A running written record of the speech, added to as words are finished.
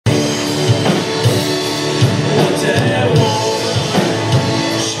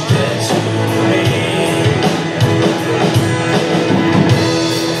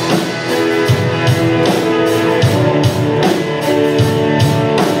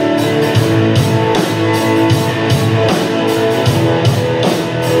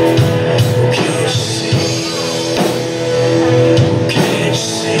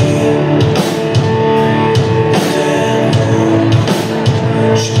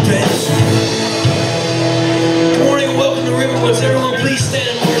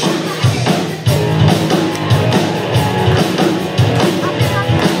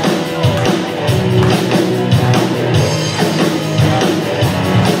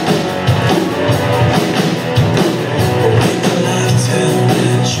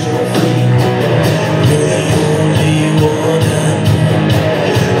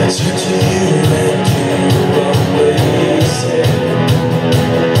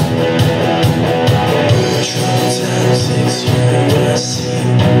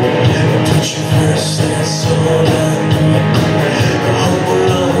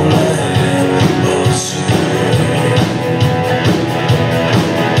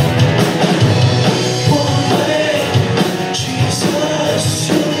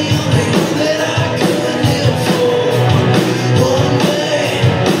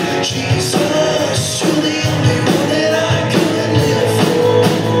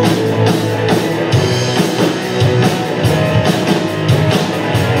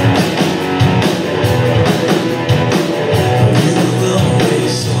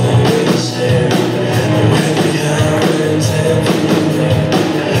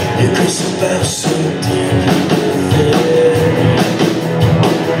about so deep.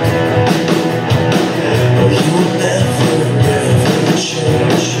 You will never, ever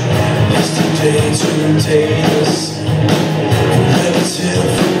change. Yesterday to day the same. Forever till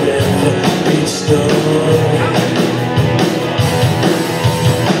forever it's done.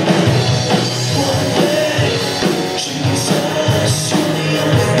 One day, Jesus, you're the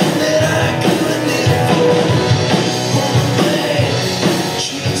only one that I could live for. One day,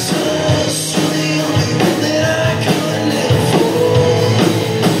 Jesus, you're the only one that I could live for.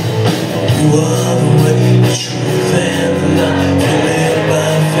 You are the way, the truth, and the life. You live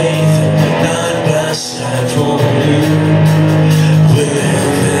by faith and not by sight. For you, we're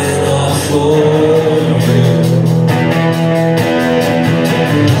living all for you.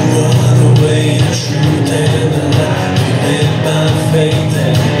 You are the way, the truth, and the life. You live by faith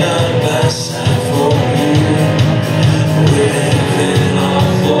and not by sight. For you, we're living all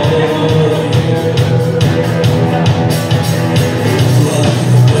for you. You are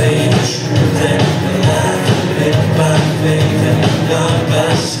the way, the truth, and the life. You live by faith and not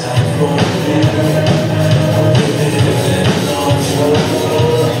by sight. For you, we're living all for you.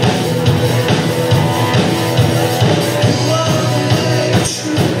 You are the way, the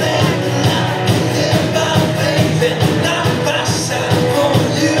truth, and the life. You live by faith and not by sight. For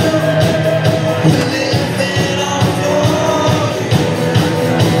you, we're living all for you.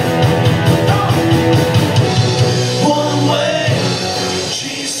 One way,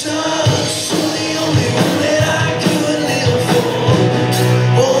 Jesus, you're the only one that I could live for.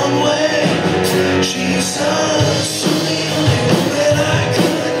 One way, Jesus, you're the only one that I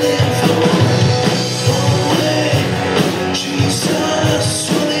could live for. One way, Jesus,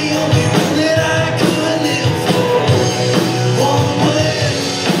 you're the only one that I could live for. One way,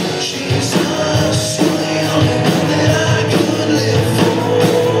 Jesus, you're the only one that I could live for.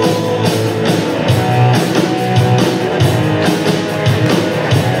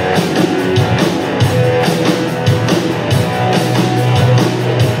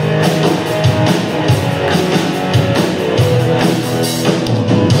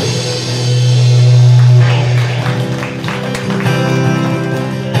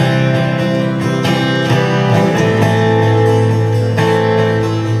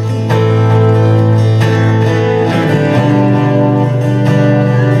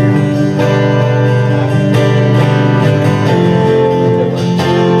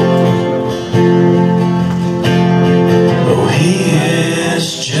 Oh, he is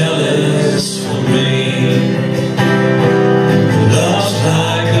jealous for me. Love's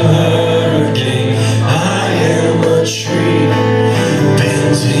like a hurricane. I am a tree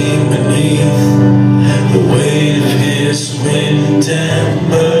bending beneath the weight of his wind and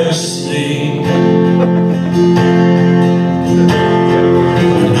mercy.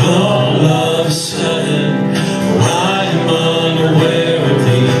 When all of a sudden I am unaware of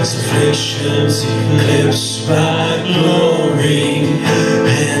these afflictions, he lives by glory,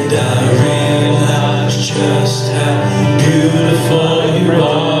 and I realize just how beautiful you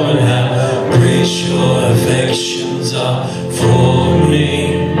are and how great your affections are for me.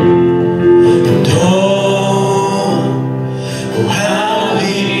 And oh, how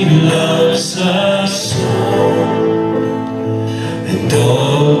he loves us so. And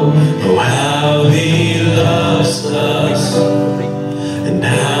oh, how he loves us, and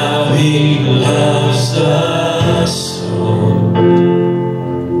how he loves us so.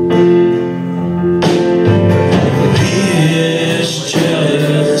 He is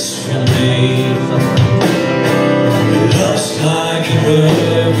jealous for me. He loves like a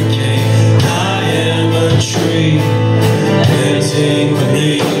hurricane. I am a tree bending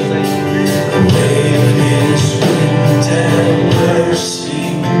beneath the weight of his wind and mercy.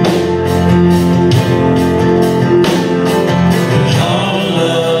 All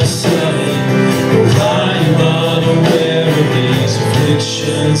of a sudden, I am unaware of these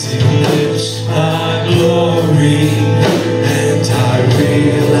afflictions. He lives by glory, and I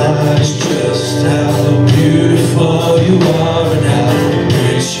realize just how beautiful you are and how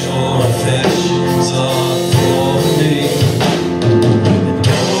great your affections are for me. And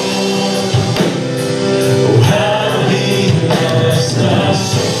oh, how he loves us.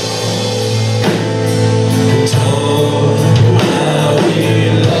 And oh, how he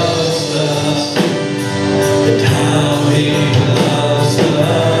loves us, and how he loves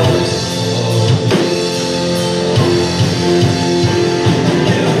us.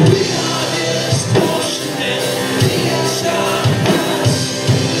 Yeah, we are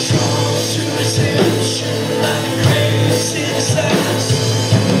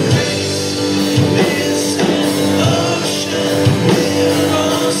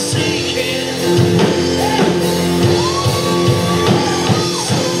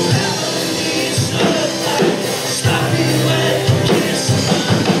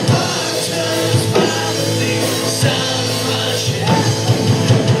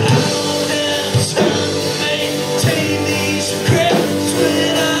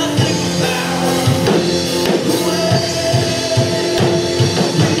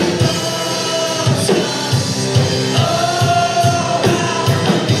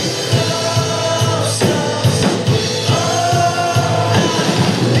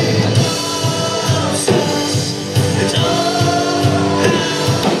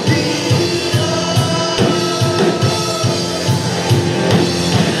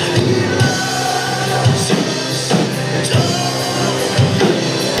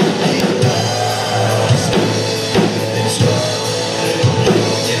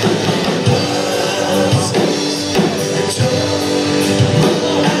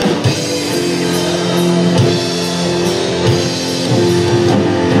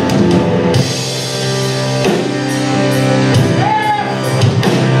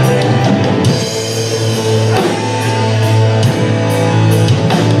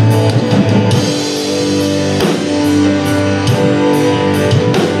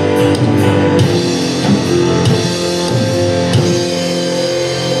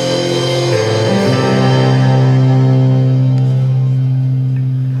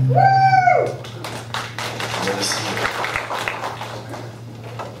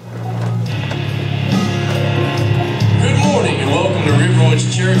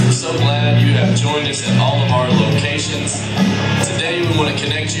to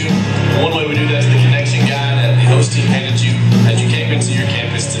connect you. One way we do that is the connection guide that the host team handed you as you came into your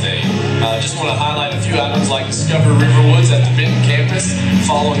campus today. Just want to highlight a few items like Discover Riverwoods at the Benton campus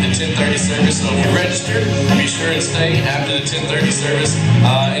following the 10:30 service. So if you're registered, be sure and stay after the 10:30 service.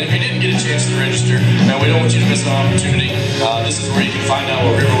 And if you didn't get a chance to register, now we don't want you to miss an opportunity. This is where you can find out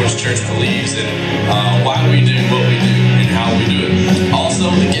what Riverwoods Church believes and why we do what we do and how we do it. Also,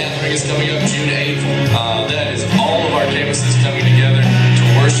 the gathering is coming up June 8th. That is all of our campuses coming together to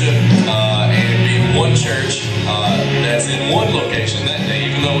worship and be one church that's in one location that day.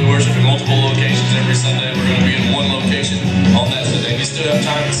 Even though we worship in multiple locations every Sunday, we're going to be in one location on that Sunday. You still have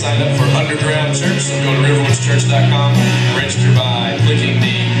time to sign up for Underground Church, so go to riverwoodschurch.com, register by clicking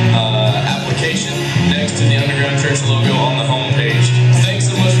the application next to the Underground Church logo on the home page. Thanks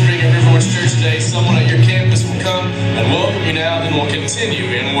so much for being at Riverwoods Church today. Someone at your campus will come and welcome you now, then we'll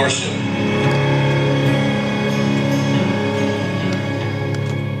continue in worship.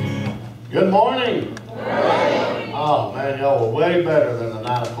 Good morning. Oh man, y'all were way better than the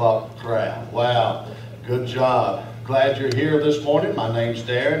 9 o'clock crowd. Wow, good job. Glad you're here this morning. My name's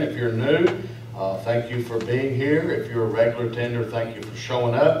Darren. If you're new, thank you for being here. If you're a regular attender, thank you for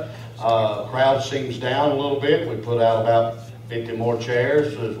showing up. Crowd seems down a little bit. We put out about 50 more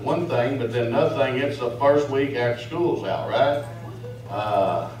chairs. So it's one thing, but then another thing, it's the first week after school's out, right?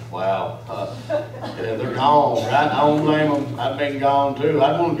 Wow. Yeah, they're gone, right? I don't blame them. I've been gone too.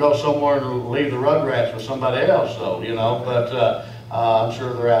 I'd want to go somewhere and leave the Rugrats with somebody else, though, you know. But I'm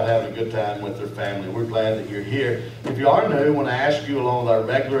sure they're out having a good time with their family. We're glad that you're here. If you are new, I want to ask you, along with our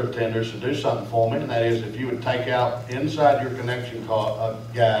regular attenders, to do something for me, and that is if you would take out inside your connection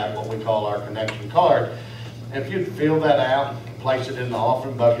guide what we call our connection card. And if you'd fill that out, place it in the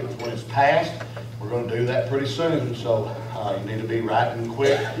offering bucket when it's passed. We're going to do that pretty soon, so you need to be writing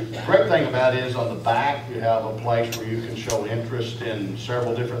quick. The great thing about it is on the back you have a place where you can show interest in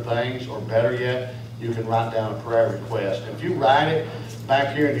several different things, or better yet, you can write down a prayer request. If you write it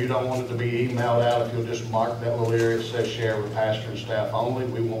back here and you don't want it to be emailed out, if you'll just mark that little area that says share with pastor and staff only,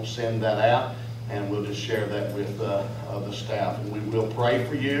 we won't send that out, and we'll just share that with the staff. And we will pray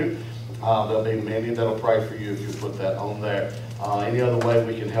for you. There'll be many that'll pray for you if you put that on there. Any other way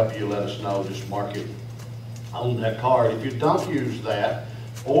we can help you, let us know. Just mark it on that card. If you don't use that,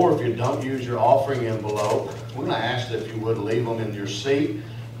 or if you don't use your offering envelope, we're going to ask that if you would leave them in your seat.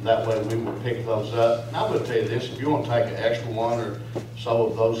 That way we will pick those up. And I would tell you this, if you want to take an extra one or so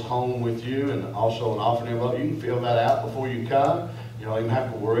of those home with you, and also an offering envelope, you can fill that out before you come. You don't even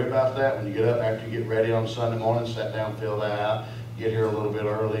have to worry about that. When you get up, after you get ready on Sunday morning, sit down, fill that out. Get here a little bit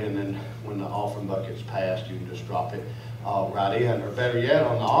early, and then when the offering bucket's passed, you can just drop it right in. Or better yet,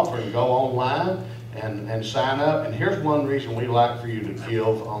 on the offering, go online and sign up. And here's one reason we like for you to give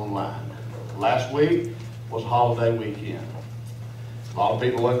online. Last week was holiday weekend. A lot of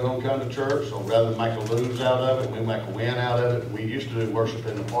people wasn't going to come to church, so rather than make a lose out of it, we make a win out of it. We used to do worship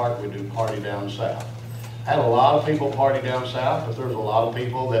in the park. We do party down south. Had a lot of people party down south, but there's a lot of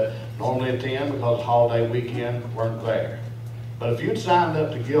people that normally attend because holiday weekend weren't there. But if you'd signed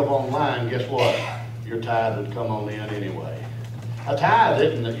up to give online, guess what? Your tithe would come on in anyway. A tithe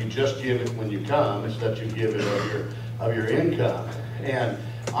isn't that you just give it when you come, it's that you give it of your income. And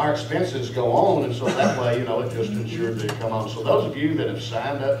our expenses go on, and so that way, you know, it just ensures that it come on. So those of you that have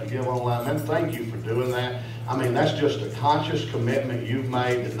signed up to give online, man, thank you for doing that. I mean, that's just a conscious commitment you've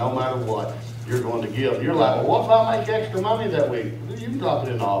made that no matter what, you're going to give. And you're like, well, what if I make extra money that week? You can drop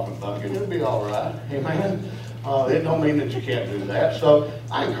it in the offering bucket. It'll be all right. Amen. It don't mean that you can't do that. So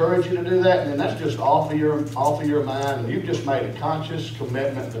I encourage you to do that, and then that's just off of your mind. And you've just made a conscious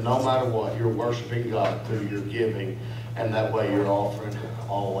commitment that no matter what, you're worshiping God through your giving, and that way your offering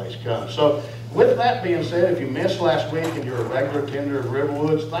always comes. So with that being said, if you missed last week and you're a regular attender of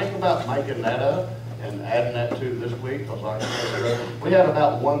Riverwoods, think about making that up and adding that to this week. Because like I said, we had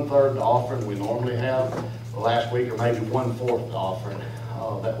about 1/3 the offering we normally have last week, or maybe 1/4 the offering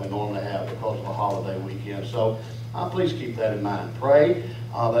that we normally have because of the holiday weekend. So please keep that in mind. Pray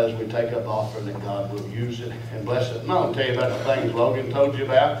that as we take up the offering that God will use it and bless it. And I'm going to tell you about the things Logan told you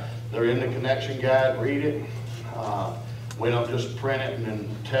about. They're in the connection guide. Read it. We don't just print it and then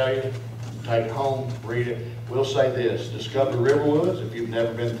tell you. Take it home, read it. We'll say this: Discover Riverwoods. If you've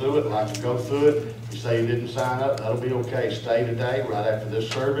never been through it, like to go through it, if you say you didn't sign up, that'll be okay. Stay today, right after this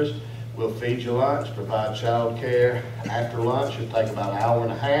service. We'll feed you lunch, provide child care after lunch. It'll take about an hour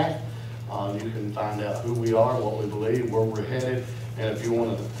and a half. You can find out who we are, what we believe, where we're headed, and if you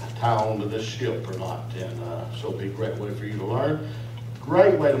want to tie on to this ship or not. And so it'll be a great way for you to learn.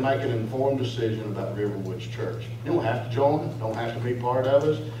 Great way to make an informed decision about Riverwoods Church. You don't have to join, don't have to be part of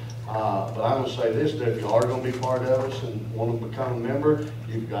us. But I'm going to say this, that if you are going to be part of us and want to become a member,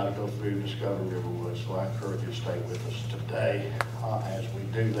 you've got to go through Discover Riverwood. So I encourage you to stay with us today as we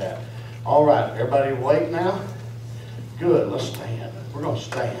do that. All right, everybody awake now? Good, let's stand. We're going to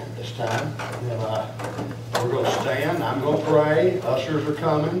stand this time. And, we're going to stand. I'm going to pray. Ushers are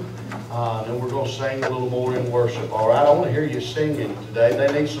coming. Then we're going to sing a little more in worship. All right, I want to hear you singing today.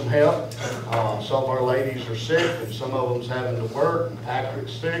 They need some help. Some of our ladies are sick, and some of them's having to work, and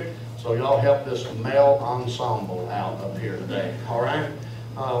Patrick's sick. So y'all help this male ensemble out up here today. All right?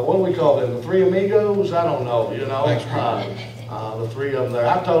 What do we call them? The Three Amigos? I don't know. You know, the three of them there.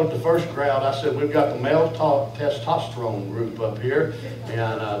 I told the first crowd, I said, we've got the male testosterone group up here,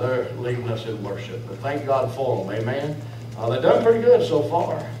 and they're leading us in worship. But thank God for them. Amen. They've done pretty good so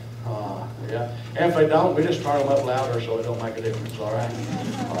far. Yeah. And if they don't, we just turn them up louder so it don't make a difference. All right?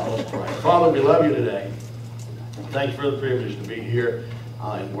 Let's pray. Father, we love you today. Thank you for the privilege to be here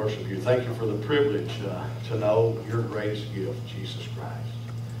and worship you. Thank you for the privilege to know your greatest gift, Jesus Christ.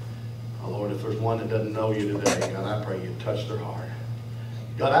 Lord, if there's one that doesn't know you today, God, I pray you'd touch their heart.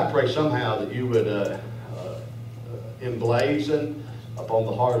 God, I pray somehow that you would emblazon upon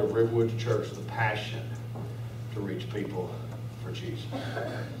the heart of Riverwood Church the passion to reach people for Jesus.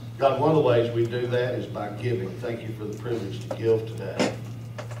 God, one of the ways we do that is by giving. Thank you for the privilege to give today.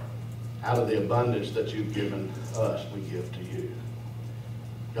 Out of the abundance that you've given us, we give to you.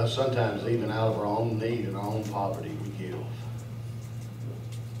 God, sometimes even out of our own need and our own poverty, we give.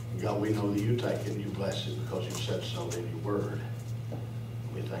 God, we know that you take it and you bless it because you said so in your word.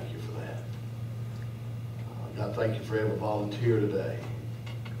 We thank you for that. God, thank you for every volunteer today.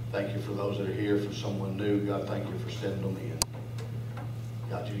 Thank you for those that are here, for someone new. God, thank you for sending them in.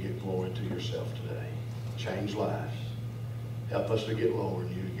 God, you get glory to yourself today. Change lives. Help us to get lower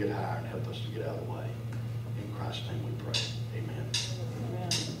and you to get higher, and help us to get out of the way. In Christ's name we pray. Amen.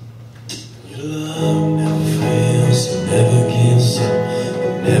 Your love never fails, it never gives up,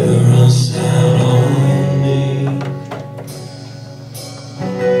 it never runs out on me.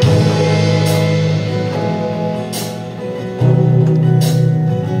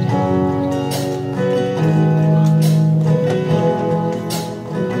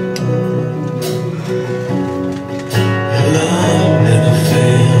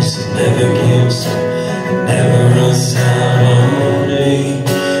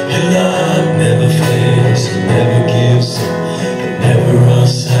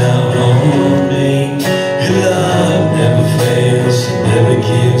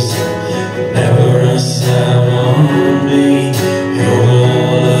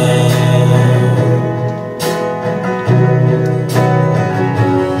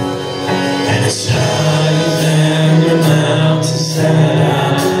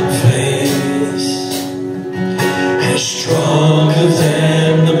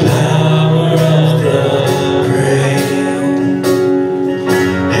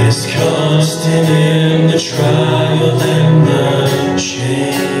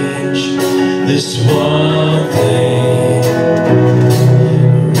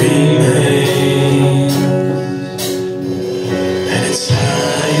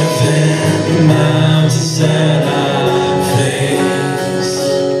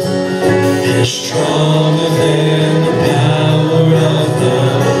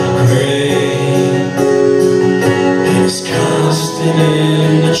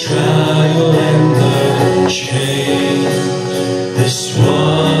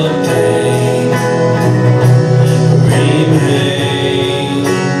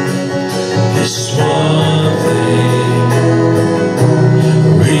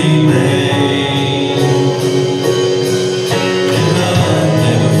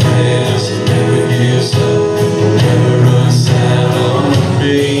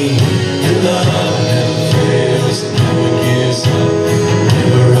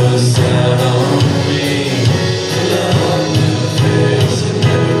 Never runs out on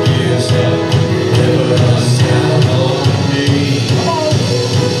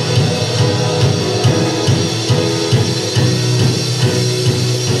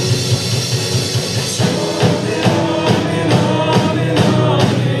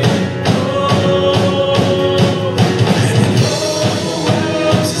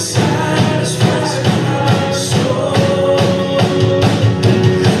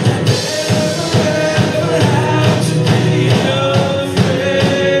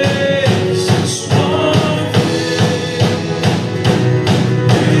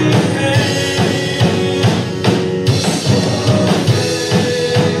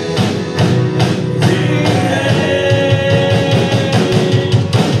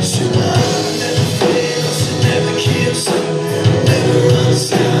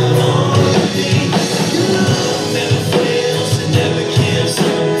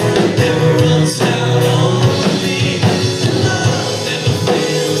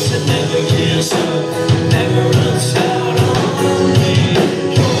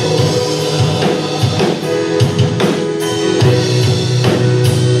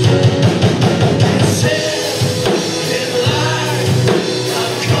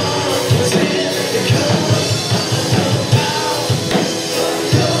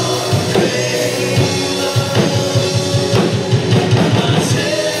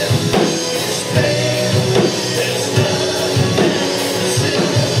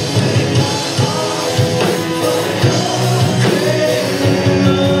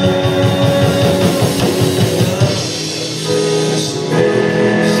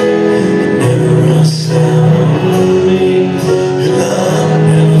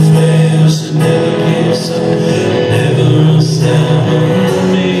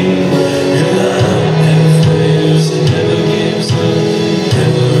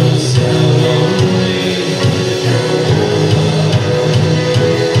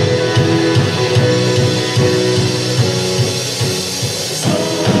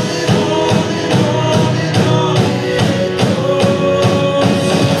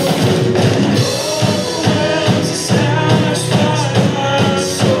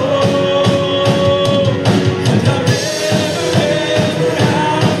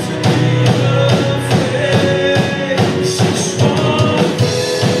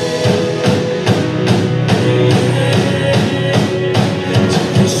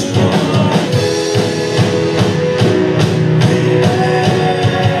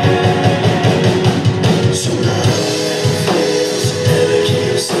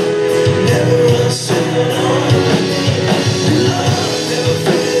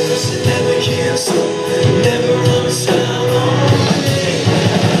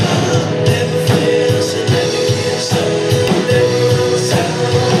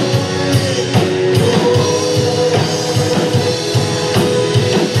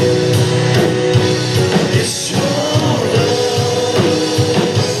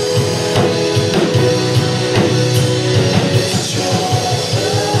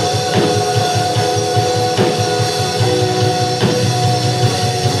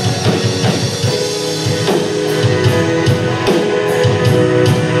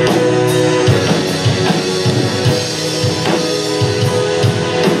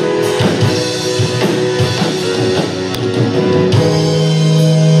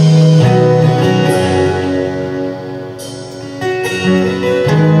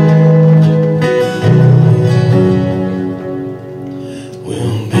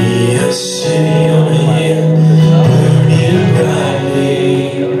We'll be a city on a hill, burning brightly.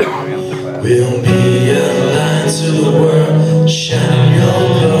 We'll be a light to the world, shining your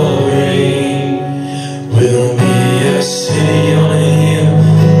glory. We'll be a city on a hill,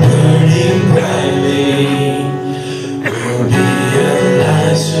 burning brightly. We'll be a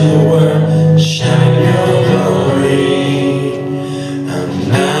light to the world, shining your glory. I'm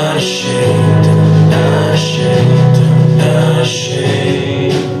not ashamed, I'm not ashamed, I'm not ashamed.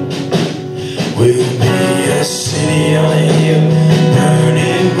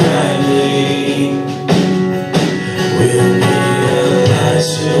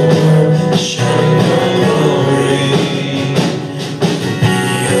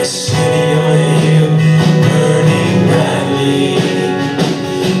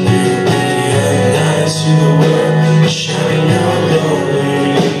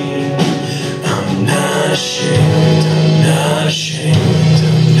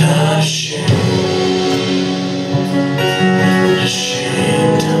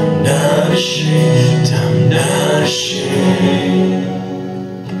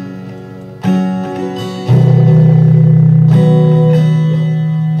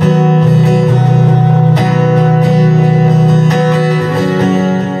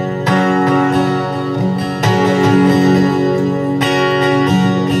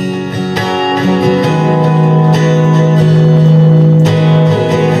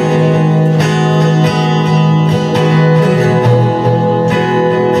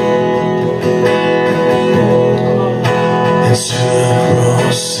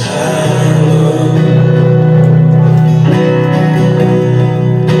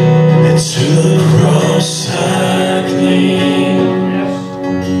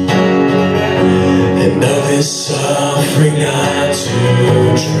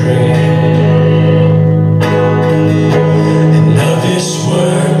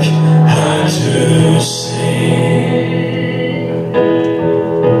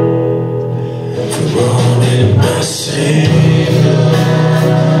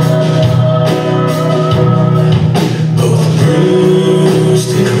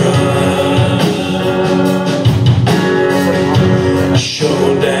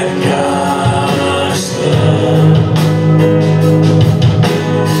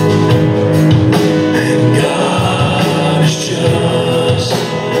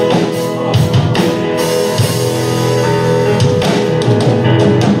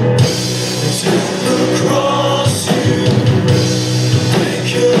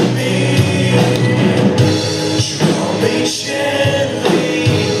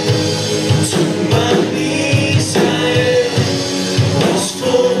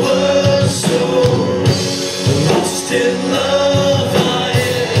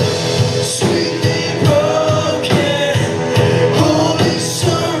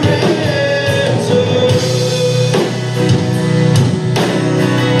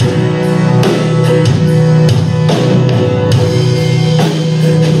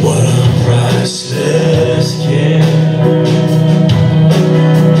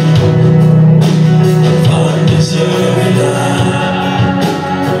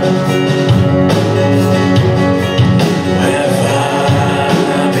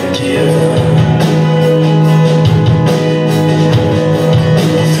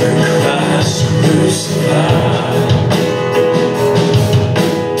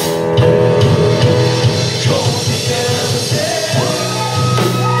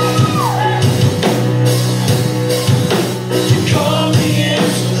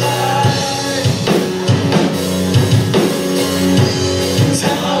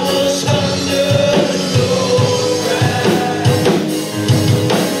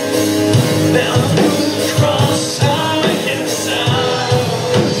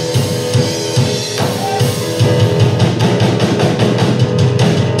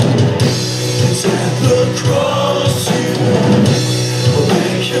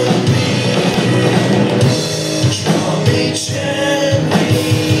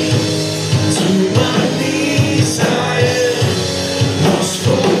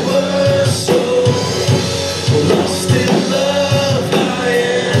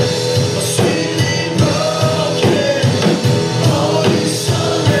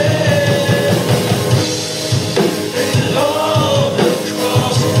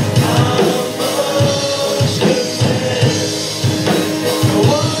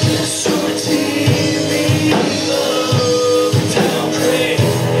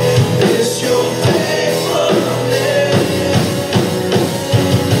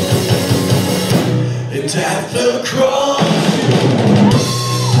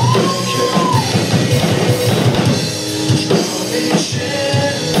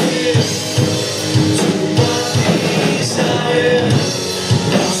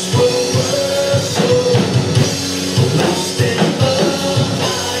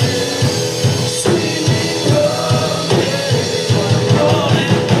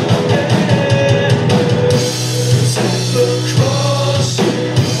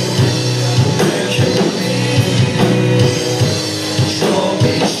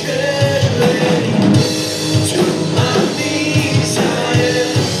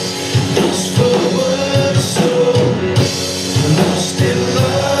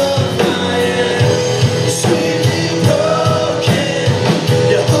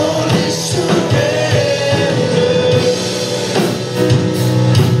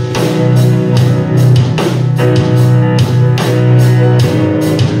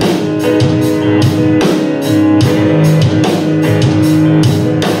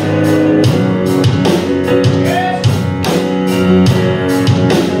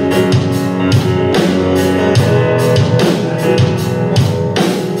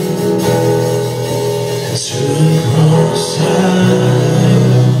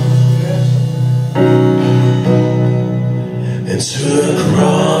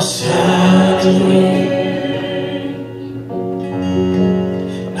 cross had to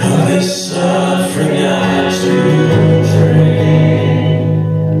now this suffering had to drink,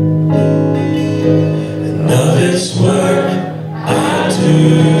 and of its work I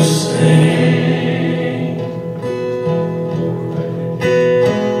do sing.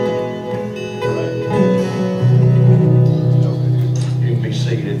 You can be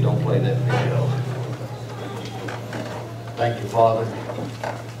seated, don't play that video. Thank you, Father,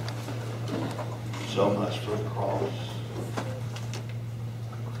 so much for the cross.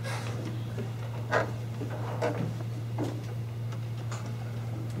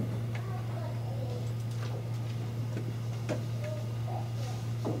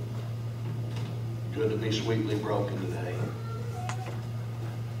 Good to be sweetly broken today.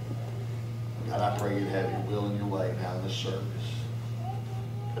 God, I pray you'd have your will and your way now in this service.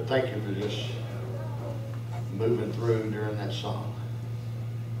 But thank you for just moving through during that song.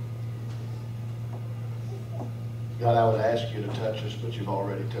 God, I would ask you to touch us, but you've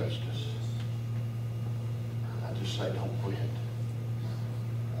already touched us. I just say don't quit.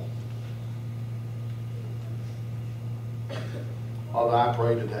 Father, I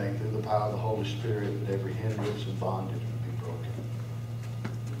pray today through the power of the Holy Spirit that every hindrance and bondage would be broken.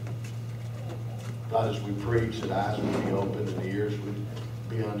 God, as we preach, that eyes would be opened and ears would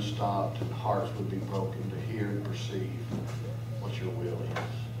be unstopped and hearts would be broken to hear and perceive what your will is.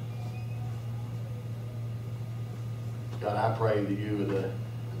 God, I pray that you would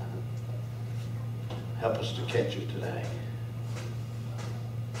help us to catch it today.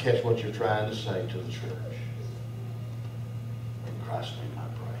 Catch what you're trying to say to the church. In Christ's name I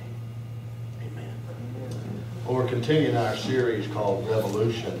pray. Amen. Well, we're continuing our series called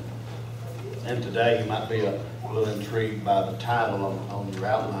Revolution. And today you might be a little intrigued by the title on your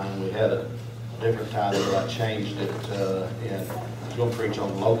outline. We had a different title, but I changed it. And I was going to preach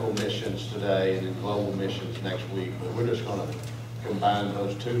on local missions today and then global missions next week. But we're just going to combine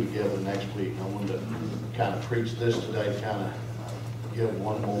those two together next week. I wanted to kind of preach this today, kind of give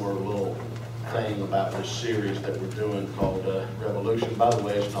one more little thing about this series that we're doing called Revolution. By the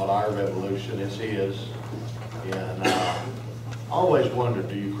way, it's not our revolution, it's his. And I always wondered,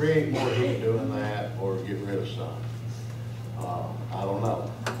 do you create more heat doing that or get rid of some? I don't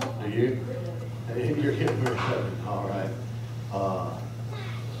know. Do you? You're getting rid of it. All right.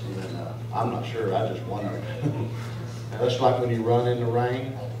 I'm not sure. I just wondered. That's like when you run in the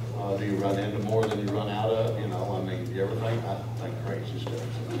rain. Do you run into more than you run out of? You know, I mean, you ever think? I think crazy stuff.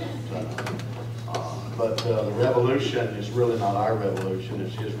 But the revolution is really not our revolution.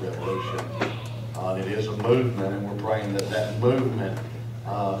 It's his revolution. It is a movement, and we're praying that that movement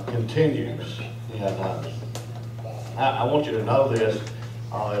continues. And I want you to know this,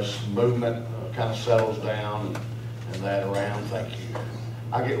 as movement kind of settles down and that around, thank you.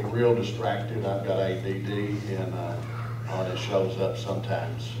 I get real distracted. I've got ADD, and it shows up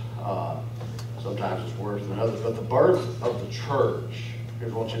sometimes. Sometimes it's worse than others. But the birth of the church,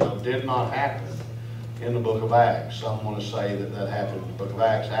 here's what you know, did not happen in the book of Acts. Some want to say that that happened in the book of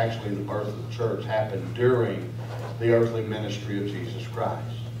Acts. Actually, the birth of the church happened during the earthly ministry of Jesus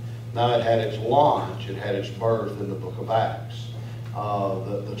Christ. Now, it had its launch, it had its birth in the book of Acts.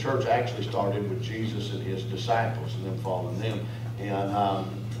 The church actually started with Jesus and his disciples and them following them.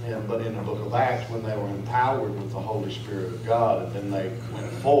 But in the book of Acts, when they were empowered with the Holy Spirit of God and then they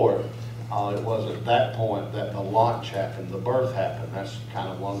went forward, it was at that point that the launch happened, the birth happened. That's kind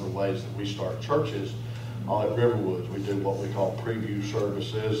of one of the ways that we start churches at Riverwoods. We do what we call preview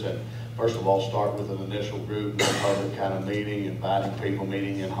services, and first of all start with an initial group, a public kind of meeting, inviting people,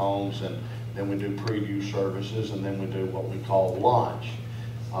 meeting in homes, and then we do preview services, and then we do what we call launch.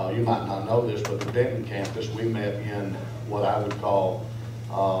 You might not know this, but the Benton campus, we met in what I would call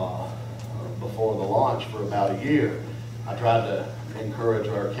before the launch for about a year. I tried to encourage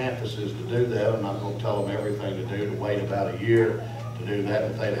our campuses to do that. I'm not going to tell them everything to do, to wait about a year to do that,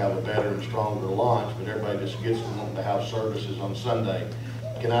 but they'd have a better and stronger launch. But everybody just gets to want to have services on Sunday.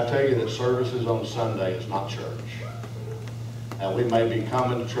 Can I tell you that services on Sunday is not church? Now, we may be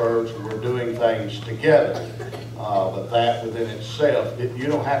coming to church and we're doing things together, but that within itself, you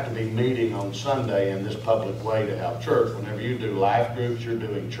don't have to be meeting on Sunday in this public way to have church. Whenever you do life groups, you're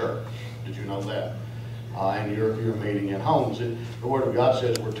doing church. Did you know that? And you're meeting in homes. The Word of God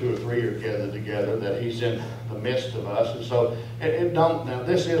says where 2 or 3 are gathered together, that He's in the midst of us. And so, now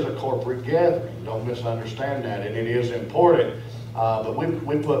this is a corporate gathering. Don't misunderstand that. And it is important. But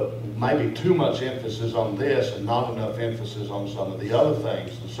we put maybe too much emphasis on this and not enough emphasis on some of the other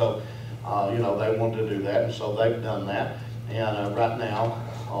things. And so, they wanted to do that, and so they've done that. And right now,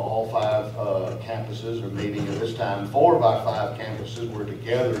 all 5 campuses are meeting at this time. 4 of our 5 campuses were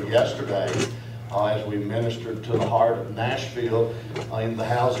together yesterday as we ministered to the heart of Nashville in the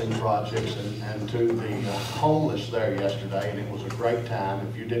housing projects and to the homeless there yesterday, and it was a great time.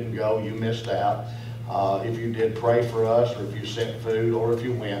 If you didn't go, you missed out. If you did, pray for us, or if you sent food, or if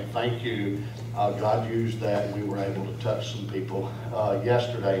you went, thank you. God used that, and we were able to touch some people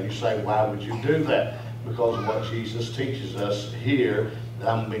yesterday. And you say, why would you do that? Because of what Jesus teaches us here that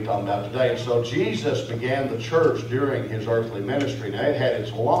I'm going to be talking about today. And so Jesus began the church during his earthly ministry. Now, it had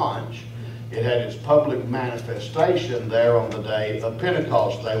its launch. It had its public manifestation there on the day of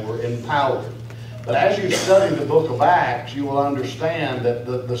Pentecost. They were empowered. But as you study the book of Acts, you will understand that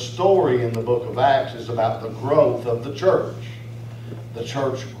the story in the book of Acts is about the growth of the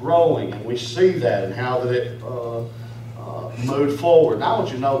church growing. And we see that and how that it moved forward. Now I want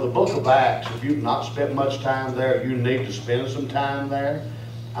you to know the book of Acts, if you've not spent much time there, you need to spend some time there.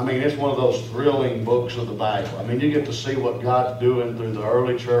 I mean, it's one of those thrilling books of the Bible. I mean, you get to see what God's doing through the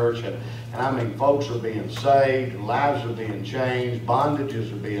early church, and I mean, folks are being saved, lives are being changed,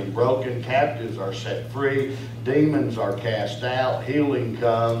 bondages are being broken, captives are set free, demons are cast out, healing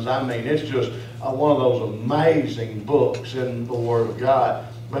comes. I mean, it's just one of those amazing books in the Word of God.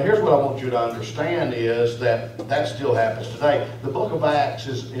 But here's what I want you to understand is that still happens today. The book of Acts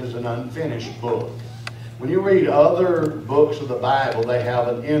is an unfinished book. When you read other books of the Bible, they have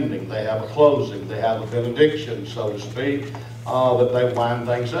an ending, they have a closing, they have a benediction, so to speak, that they wind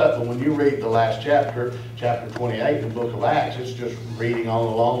things up. But when you read the last chapter, chapter 28 in the book of Acts, it's just reading on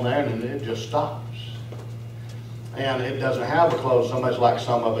along there and it just stops. And it doesn't have a close so much like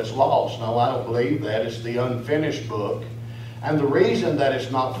some of it's lost. No, I don't believe that. It's the unfinished book. And the reason that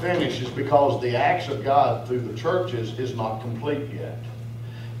it's not finished is because the acts of God through the churches is not complete yet.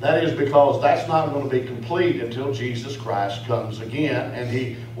 That is because that's not going to be complete until Jesus Christ comes again and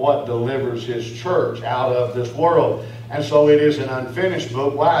he delivers his church out of this world. And so it is an unfinished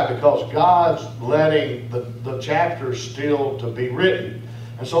book. Why? Because God's letting the chapters still to be written.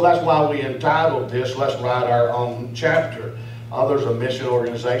 And so that's why we entitled this, Let's Write Our Own Chapter. There's a mission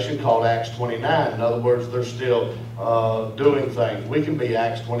organization called Acts 29. In other words, they're still doing things. We can be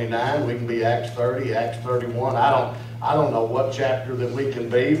Acts 29, we can be Acts 30, Acts 31. I don't know what chapter that we can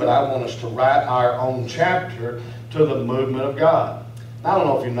be, but I want us to write our own chapter to the movement of God. Now, I don't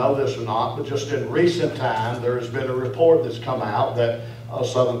know if you know this or not, but just in recent time, there has been a report that's come out that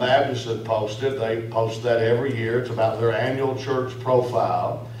Southern Baptists have posted. They post that every year. It's about their annual church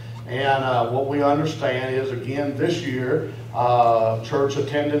profile. And what we understand is, again, this year, church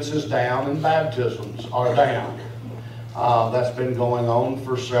attendance is down and baptisms are down. That's been going on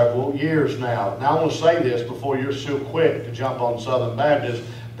for several years now. Now, I want to say this before you're so quick to jump on Southern Baptist.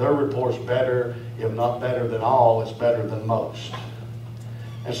 Their report's better, if not better than all, it's better than most.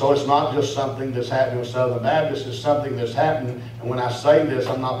 And so it's not just something that's happening with Southern Baptist, it's something that's happening. And when I say this,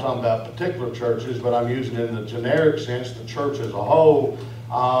 I'm not talking about particular churches, but I'm using it in the generic sense. The church as a whole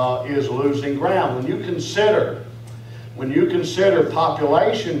is losing ground. When you consider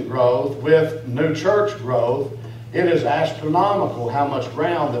population growth with new church growth, it is astronomical how much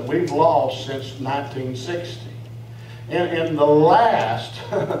ground that we've lost since 1960. In the last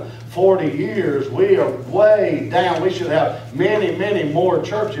 40 years, we are way down. We should have many, many more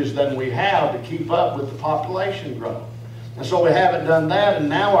churches than we have to keep up with the population growth. And so we haven't done that, and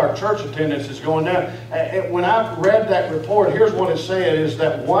now our church attendance is going down. When I read that report, here's what it said, is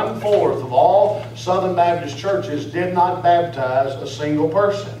that 1/4 of all Southern Baptist churches did not baptize a single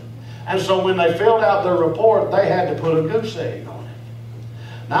person. And so when they filled out their report, they had to put a goose egg on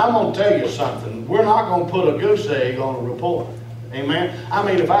it. Now, I'm going to tell you something. We're not going to put a goose egg on a report. Amen? I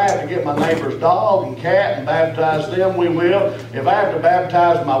mean, if I have to get my neighbor's dog and cat and baptize them, we will. If I have to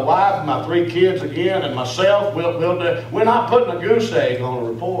baptize my wife and my 3 kids again and myself, we'll do. We're not putting a goose egg on a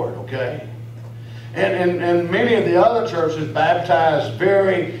report, okay? And many of the other churches baptize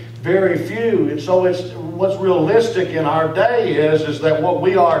very, very few. And so what's realistic in our day is that what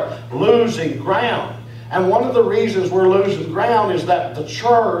we are losing ground. And one of the reasons we're losing ground is that the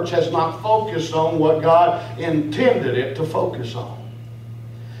church has not focused on what God intended it to focus on.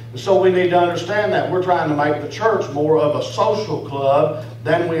 And so we need to understand that. We're trying to make the church more of a social club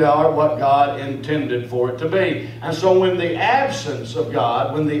than we are what God intended for it to be. And so when the absence of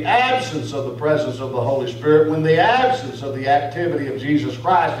God, when the absence of the presence of the Holy Spirit, when the absence of the activity of Jesus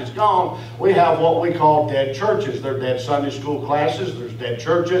Christ is gone, we have what we call dead churches. There are dead Sunday school classes, there's dead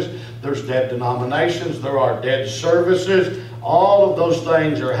churches, there's dead denominations, there are dead services. All of those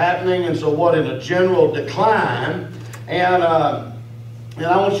things are happening, and so what, in a general decline. And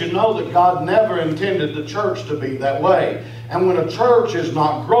And I want you to know that God never intended the church to be that way. And when a church is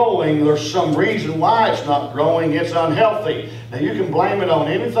not growing, there's some reason why it's not growing. It's unhealthy. Now, you can blame it on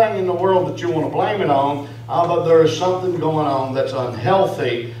anything in the world that you want to blame it on, but there is something going on that's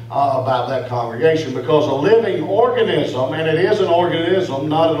unhealthy about that congregation. Because a living organism, and it is an organism,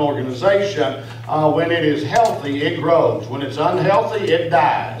 not an organization, when it is healthy, it grows. When it's unhealthy, it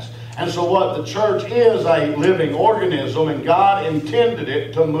dies. And so what the church is a living organism, and God intended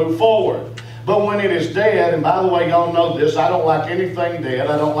it to move forward. But when it is dead, and by the way, y'all know this, I don't like anything dead.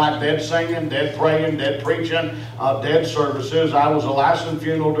 I don't like dead singing, dead praying, dead preaching, dead services. I was a licensed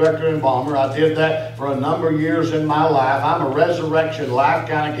funeral director and embalmer. I did that for a number of years in my life. I'm a resurrection life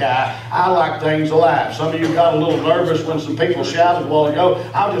kind of guy. I like things alive. Some of you got a little nervous when some people shouted a while ago.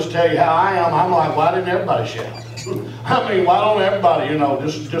 I'll just tell you how I am. I'm like, why didn't everybody shout? I mean, why don't everybody,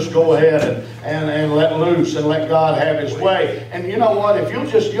 just go ahead and let loose and let God have His way. And you know what? If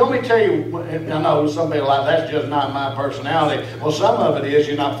you'll let me tell you, I know somebody like, that's just not my personality. Well, some of it is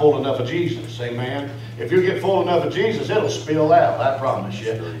you're not full enough of Jesus. Amen. If you get full enough of Jesus, it'll spill out, I promise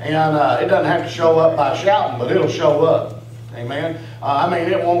you. And it doesn't have to show up by shouting, but it'll show up. Amen. I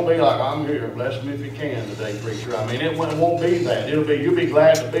mean, it won't be like, I'm here, bless me if you can today, preacher. I mean, it won't be that. You'll be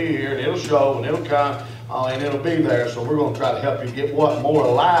glad to be here, and it'll show, and it'll come. And it'll be there. So we're going to try to help you get more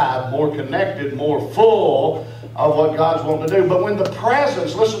alive, more connected, more full of what God's wanting to do. But when the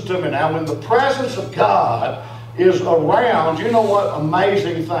presence, listen to me now, when the presence of God is around, you know what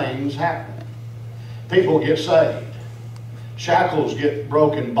amazing things happen. People get saved. Shackles get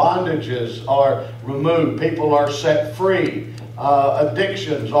broken. Bondages are removed. People are set free.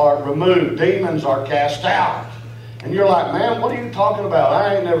 Addictions are removed. Demons are cast out. And you're like, man, what are you talking about?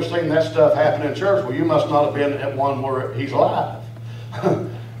 I ain't never seen that stuff happen in church. Well, you must not have been at one where He's alive.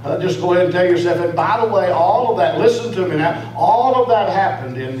 Just go ahead and tell yourself. And by the way, all of that, listen to me now, all of that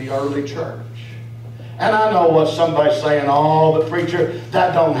happened in the early church. And I know what somebody's saying, oh, but preacher,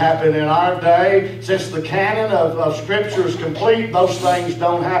 that don't happen in our day. Since the canon of Scripture is complete, those things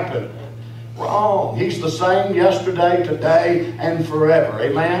don't happen. Wrong. He's the same yesterday, today, and forever.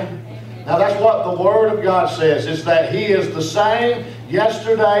 Amen? Now that's what the Word of God says, is that He is the same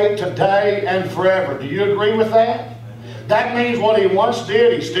yesterday, today, and forever. Do you agree with that? That means what He once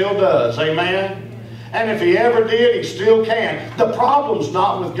did, He still does. Amen? And if He ever did, He still can. The problem's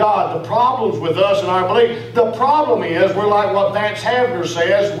not with God. The problem's with us and our belief. The problem is, we're like what Vance Havner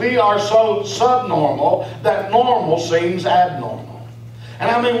says, we are so subnormal that normal seems abnormal. And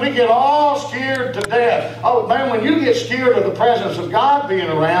I mean, we get all scared to death. Oh, man, when you get scared of the presence of God being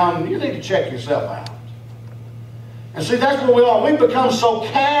around, you need to check yourself out. And see, that's where we are. We've become so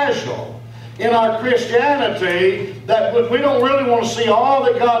casual in our Christianity that we don't really want to see all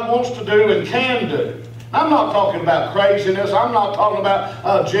that God wants to do and can do. I'm not talking about craziness. I'm not talking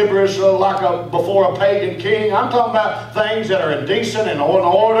about gibberish before a pagan king. I'm talking about things that are indecent and in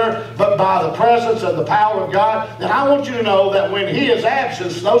order, but by the presence and the power of God. And I want you to know that when He is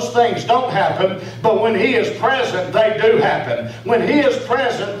absent, those things don't happen, but when He is present, they do happen. When He is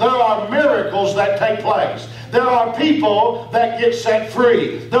present, there are miracles that take place. There are people that get set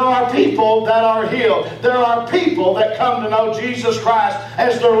free. There are people that are healed. There are people that come to know Jesus Christ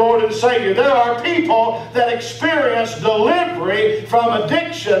as their Lord and Savior. There are people that experience delivery from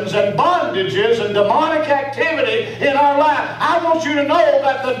addictions and bondages and demonic activity in our life. I want you to know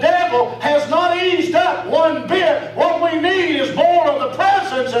that the devil has not eased up one bit. What we need is more of the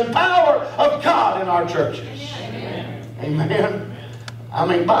presence and power of God in our churches. Amen. Amen. I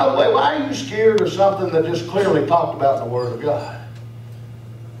mean, by the way, why are you scared of something that just clearly talked about in the Word of God?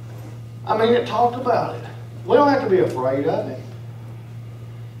 I mean, it talked about it. We don't have to be afraid of it.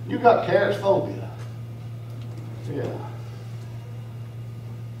 You got charisphobia. Yeah.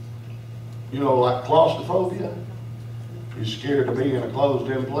 You know, like claustrophobia. You're scared to be in a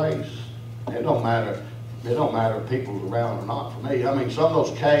closed-in place. It don't matter. It don't matter if people's around or not for me. I mean, some of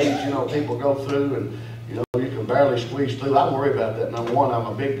those caves, people go through and you can barely squeeze through. I worry about that. Number one, I'm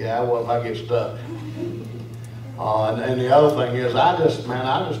a big guy. What if I get stuck? And the other thing is, I just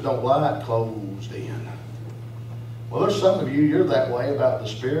don't like closed in. Well, there's some of you, you're that way about the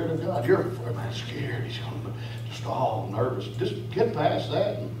Spirit of God. You're scared. He's just all nervous. Just get past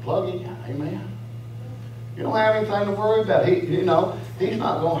that and plug in. Amen. You don't have anything to worry about. He's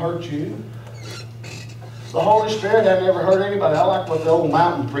not going to hurt you. The Holy Spirit had never hurt anybody. I like what the old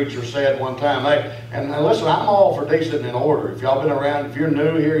mountain preacher said one time. And listen, I'm all for decent and order. If y'all been around, if you're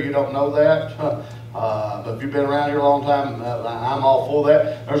new here, you don't know that. But if you've been around here a long time, I'm all for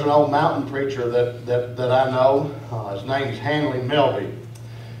that. There's an old mountain preacher that I know. His name's Hanley Melby.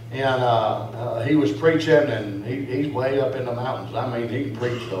 And he was preaching, and he's way up in the mountains. I mean, he can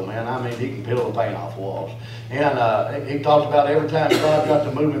preach though, man. I mean, he can peel the paint off walls. And he talked about every time God got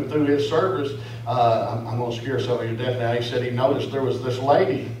to moving through his service, I'm going to scare some of you to death now. He said he noticed there was this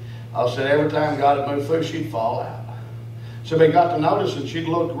lady. Said every time God had moved through, she'd fall out. So he got to notice, and she'd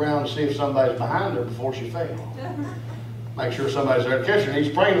look around to see if somebody's behind her before she fell. Make sure somebody's there to catch her. And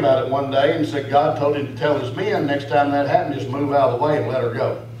he's praying about it one day and said God told him to tell his men next time that happened, just move out of the way and let her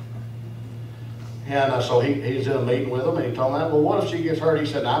go. And so he's in a meeting with them, and he told them, well, what if she gets hurt? He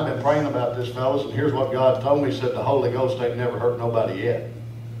said, I've been praying about this, fellas, and here's what God told me. He said, the Holy Ghost ain't never hurt nobody yet.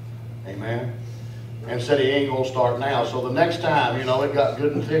 Amen. And said he ain't going to start now. So the next time, it got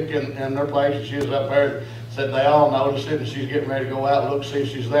good and thick in their place, and she was up there, said they all noticed it, and she's getting ready to go out and look, see if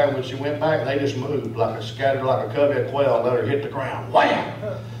she's there. And when she went back, they just moved, scattered like a covey of quail, and let her hit the ground.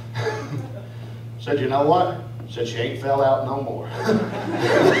 Wham! Said, you know what? Said she ain't fell out no more.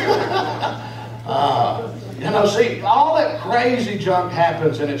 See, all that crazy junk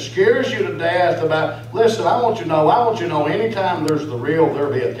happens, and it scares you to death about, listen, I want you to know anytime there's the real,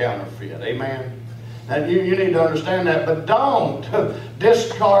 there'll be a counterfeit. Amen? And you need to understand that, but don't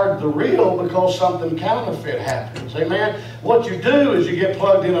discard the real because something counterfeit happens. Amen? What you do is you get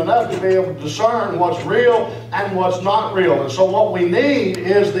plugged in enough to be able to discern what's real and what's not real. And so what we need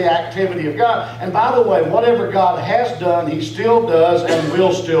is the activity of God. And by the way, whatever God has done, he still does and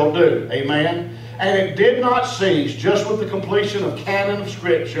will still do. Amen? And it did not cease just with the completion of canon of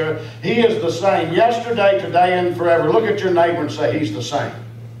Scripture. He is the same yesterday, today, and forever. Look at your neighbor and say, he's the same.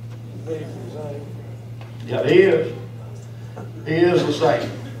 Yeah, he is. He is the same.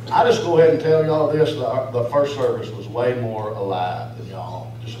 I just go ahead and tell y'all this. The first service was way more alive than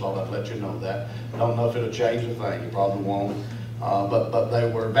y'all. Just thought I'd let you know that. I don't know if it'll change a thing. You probably won't. But they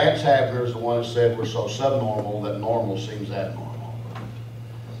were, Vance Havner's the one who said we're so subnormal that normal seems abnormal.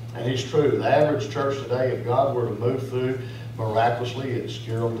 And he's true. The average church today, if God were to move through miraculously, it'd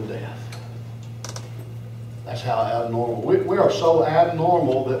scare them to death. That's how abnormal. We are so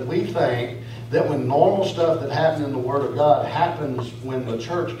abnormal that we think that when normal stuff that happened in the Word of God happens when the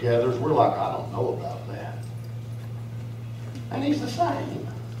church gathers, we're like, I don't know about that. And he's the same.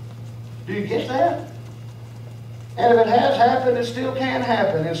 Do you get that? And if it has happened, it still can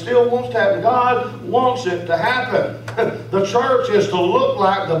happen. It still wants to happen. God wants it to happen. The church is to look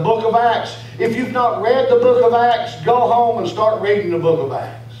like the book of Acts. If you've not read the book of Acts, go home and start reading the book of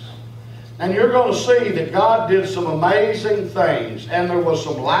Acts. And you're going to see that God did some amazing things. And there was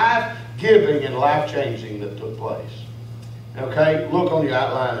some life-giving and life-changing that took place. Okay, look on your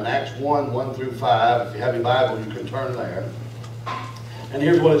outline in Acts 1, 1 through 5. If you have your Bible, you can turn there. And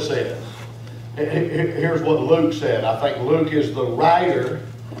here's what it says. Here's what Luke said. I think Luke is the writer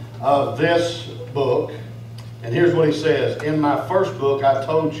of this book. And here's what he says. In my first book, I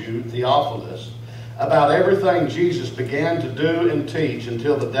told you, Theophilus, about everything Jesus began to do and teach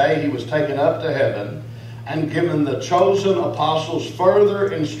until the day he was taken up to heaven and given the chosen apostles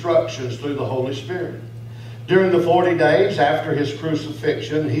further instructions through the Holy Spirit. During the 40 days after his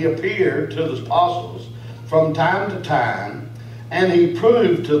crucifixion, he appeared to the apostles from time to time, and he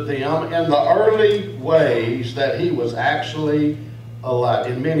proved to them in the early ways that he was actually alive.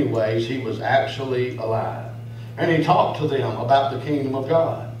 In many ways, he was actually alive. And he talked to them about the kingdom of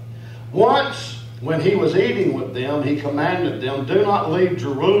God. Once, when he was eating with them, he commanded them, do not leave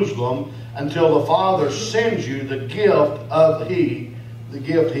Jerusalem until the Father sends you the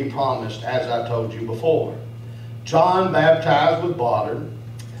gift he promised, as I told you before. John baptized with water,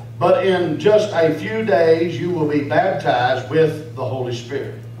 but in just a few days you will be baptized with the Holy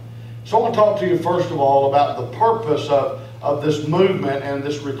Spirit. So I want to talk to you first of all about the purpose of this movement and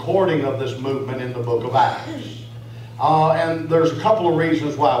this recording of this movement in the book of Acts. And there's a couple of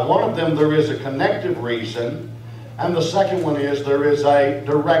reasons why. One of them, there is a connective reason, and the second one is there is a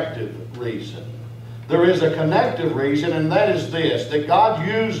directive reason. There is a connective reason, and that is this, that God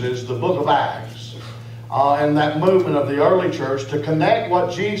uses the book of Acts and that movement of the early church to connect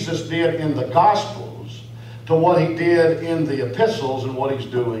what Jesus did in the Gospels to what he did in the epistles and what he's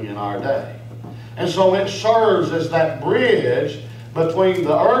doing in our day. And so it serves as that bridge between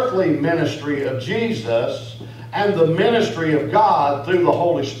the earthly ministry of Jesus and the ministry of God through the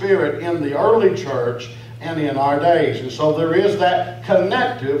Holy Spirit in the early church and in our days. And so there is that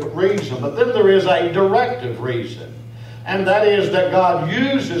connective reason. But then there is a directive reason. And that is that God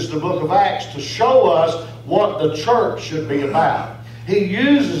uses the book of Acts to show us what the church should be about. He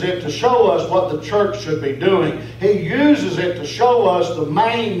uses it to show us what the church should be doing. He uses it to show us the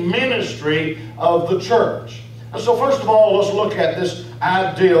main ministry of the church. And so first of all, let's look at this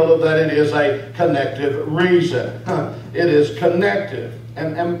ideal of that it is a connective reason. It is connective.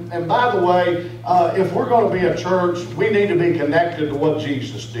 And by the way, if we're going to be a church, we need to be connected to what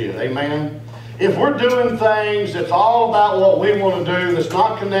Jesus did. Amen? If we're doing things that's all about what we want to do, that's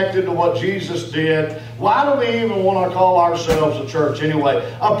not connected to what Jesus did, why do we even want to call ourselves a church anyway?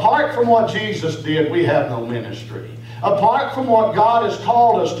 Apart from what Jesus did, we have no ministry. Apart from what God has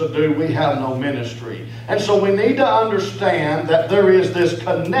called us to do, we have no ministry. And so we need to understand that there is this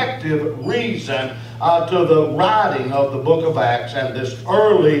connective reason to the writing of the book of Acts and this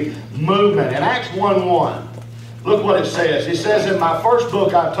early movement. In Acts 1:1, look what it says. It says, in my first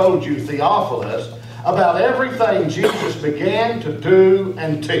book I told you, Theophilus, about everything Jesus began to do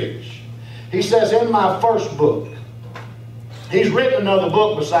and teach. He says, in my first book. He's written another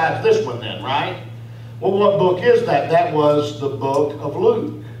book besides this one then, right? Well, what book is that? That was the book of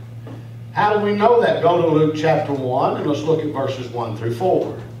Luke. How do we know that? Go to Luke chapter 1 and let's look at verses 1 through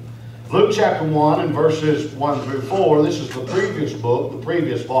 4. Luke chapter 1 and verses 1 through 4, this is the previous book, the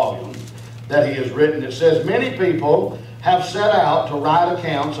previous volume that he has written. It says, many people have set out to write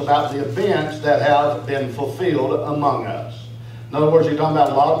accounts about the events that have been fulfilled among us. In other words, he's talking about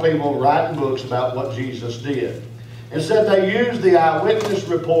a lot of people writing books about what Jesus did. It said they used the eyewitness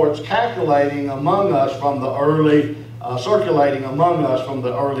reports circulating among us from the early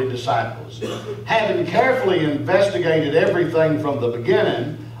disciples. Having carefully investigated everything from the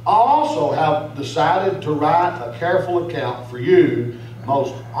beginning, I also have decided to write a careful account for you,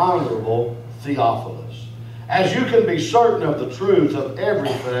 most honorable Theophilus, as you can be certain of the truth of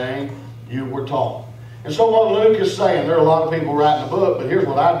everything you were taught. And so what Luke is saying, there are a lot of people writing a book, but here's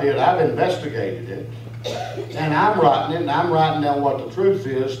what I did. I've investigated it. And I'm writing it, and I'm writing down what the truth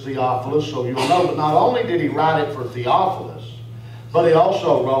is, Theophilus, so you'll know that not only did he write it for Theophilus, but he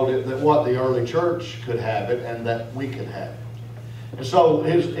also wrote it that what the early church could have it and that we could have it. And so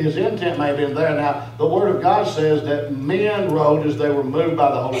his intent may have been there. Now, the Word of God says that men wrote as they were moved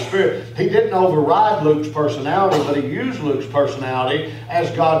by the Holy Spirit. He didn't override Luke's personality, but he used Luke's personality as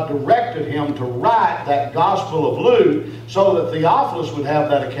God directed him to write that Gospel of Luke so that Theophilus would have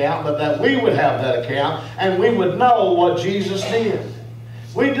that account, but that we would have that account, and we would know what Jesus did.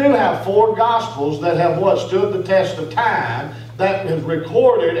 We do have 4 Gospels that have stood the test of time, that have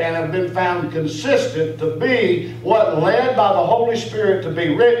recorded and have been found consistent to be what led by the Holy Spirit to be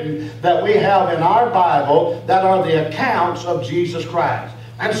written that we have in our Bible, that are the accounts of Jesus Christ.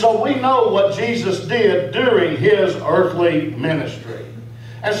 And so we know what Jesus did during his earthly ministry.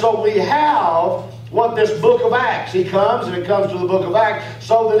 And so we have what this book of Acts, he comes and it comes to the book of Acts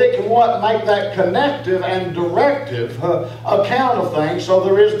so that it can make that connective and directive account of things. So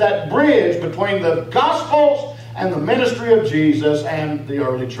there is that bridge between the Gospels and the ministry of Jesus and the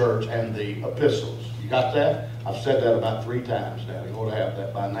early church and the epistles. You got that? I've said that about 3 times now. You ought to have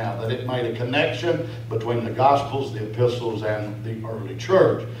that by now. That it made a connection between the Gospels, the epistles, and the early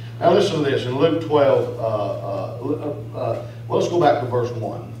church. Now listen to this. In Luke 12, let's go back to verse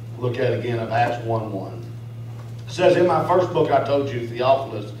 1. Look at it again of Acts 1:1. It says, in my first book I told you,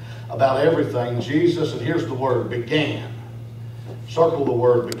 Theophilus, about everything Jesus, and here's the word, began. Circle the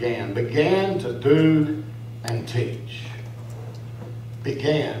word began. Began to do and teach.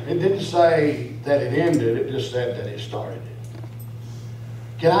 Began. It didn't say that it ended, it just said that it started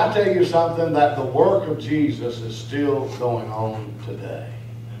it. Can I tell you something? That the work of Jesus is still going on today.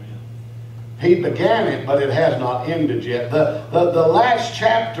 He began it, but it has not ended yet. The last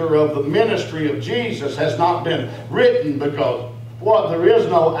chapter of the ministry of Jesus has not been written because, there is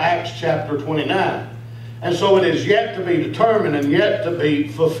no Acts chapter 29. And so it is yet to be determined and yet to be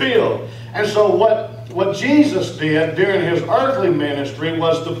fulfilled. And so what Jesus did during his earthly ministry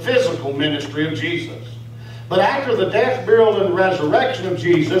was the physical ministry of Jesus. But after the death, burial, and resurrection of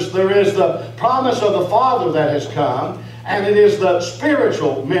Jesus, there is the promise of the Father that has come, and it is the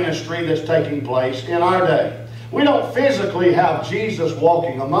spiritual ministry that's taking place in our day. We don't physically have Jesus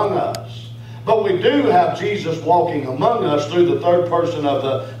walking among us, but we do have Jesus walking among us through the third person of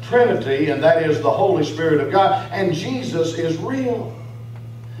the Trinity, and that is the Holy Spirit of God, and Jesus is real.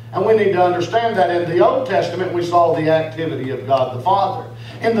 And we need to understand that in the Old Testament we saw the activity of God the Father.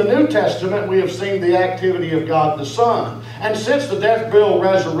 In the New Testament we have seen the activity of God the Son. And since the death, burial,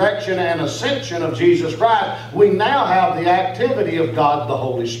 resurrection, and ascension of Jesus Christ, we now have the activity of God the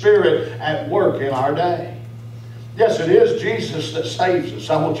Holy Spirit at work in our day. Yes, it is Jesus that saves us.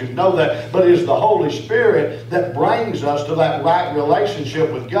 I want you to know that. But it is the Holy Spirit that brings us to that right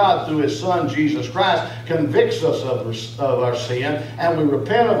relationship with God through His Son, Jesus Christ. convicts us of our sin, and we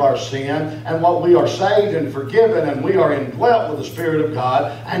repent of our sin, and what we are saved and forgiven, and we are indwelt with the Spirit of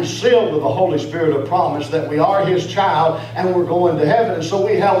God and sealed with the Holy Spirit of promise that we are His child and we're going to heaven. And so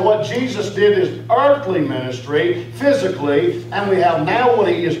we have what Jesus did as earthly ministry, physically, and we have now what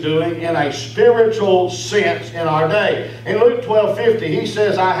He is doing in a spiritual sense in our day. In Luke 12:50, He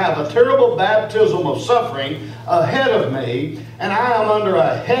says, I have a terrible baptism of suffering ahead of me, and I am under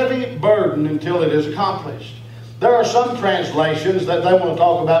a heavy burden until it is accomplished. There are some translations that they want to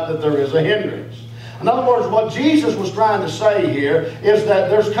talk about that there is a hindrance. In other words, what Jesus was trying to say here is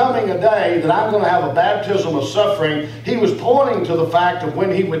that there's coming a day that I'm going to have a baptism of suffering. He was pointing to the fact of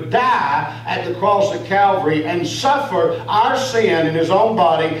when He would die at the cross of Calvary and suffer our sin in His own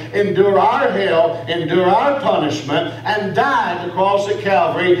body, endure our hell, endure our punishment, and die at the cross of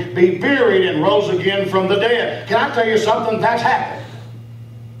Calvary, be buried, and rose again from the dead. Can I tell you something? That's happened.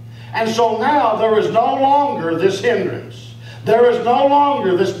 And so now there is no longer this hindrance. There is no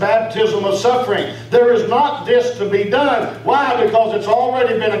longer this baptism of suffering. There is not this to be done. Why? Because it's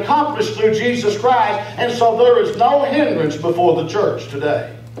already been accomplished through Jesus Christ, and so there is no hindrance before the church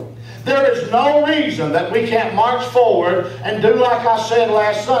today. There is no reason that we can't march forward and do like I said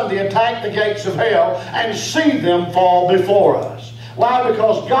last Sunday, attack the gates of hell and see them fall before us. Why?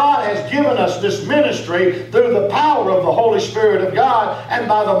 Because God has given us this ministry through the power of the Holy Spirit of God and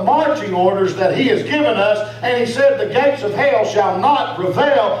by the marching orders that He has given us. And He said the gates of hell shall not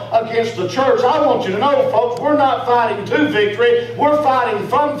prevail against the church. I want you to know, folks, we're not fighting to victory. We're fighting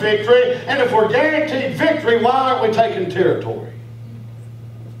from victory. And if we're guaranteed victory, why aren't we taking territory?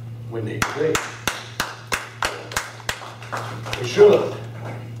 We need to be. We should.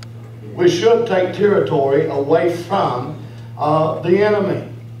 We should take territory away from the enemy.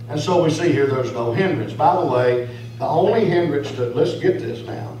 And so we see here there's no hindrance. By the way, the only hindrance to, let's get this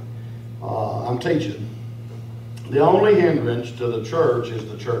now. I'm teaching. The only hindrance to the church is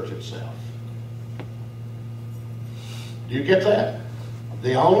the church itself. Do you get that?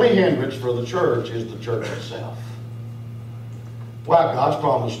 The only hindrance for the church is the church itself. Why? God's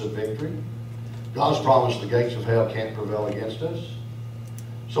promised a victory. God's promised the gates of hell can't prevail against us.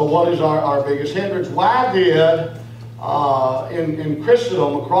 So what is our biggest hindrance? Why did in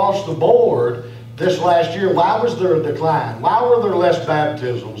Christendom across the board this last year, why was there a decline? Why were there less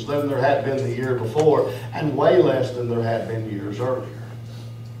baptisms than there had been the year before and way less than there had been years earlier?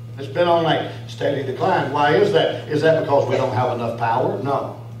 It's been on a steady decline. Why is that? Is that because we don't have enough power?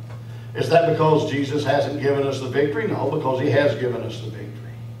 No. Is that because Jesus hasn't given us the victory? No, because He has given us the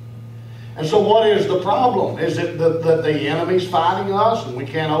victory. And so what is the problem? Is it that the enemy's fighting us and we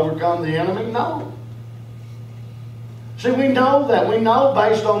can't overcome the enemy? No. See, we know that. We know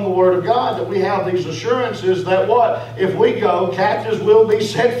based on the Word of God that we have these assurances that what? If we go, captives will be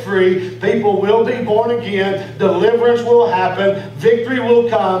set free, people will be born again, deliverance will happen, victory will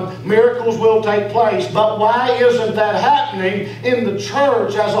come, miracles will take place. But why isn't that happening in the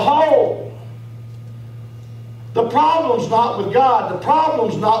church as a whole? The problem's not with God. The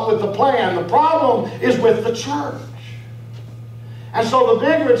problem's not with the plan. The problem is with the church. And so the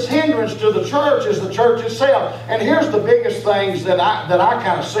biggest hindrance to the church is the church itself. And here's the biggest things that I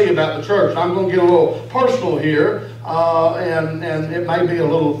kind of see about the church. I'm going to get a little personal here, and it may be a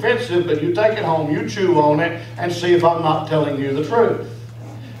little offensive, but you take it home, you chew on it, and see if I'm not telling you the truth.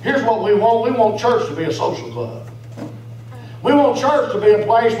 Here's what we want. We want church to be a social club. We want church to be a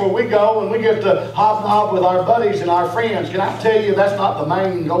place where we go and we get to hobnob with our buddies and our friends. Can I tell you that's not the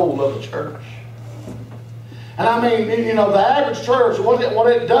main goal of the church? And I mean, you know, the average church, what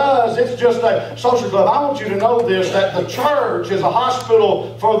it does, it's just a social club. I want you to know this, that the church is a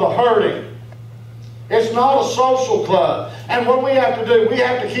hospital for the hurting. It's not a social club. And what we have to do, we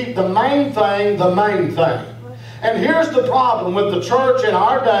have to keep the main thing the main thing. And here's the problem with the church in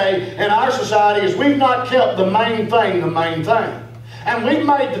our day, in our society, is we've not kept the main thing the main thing. And we've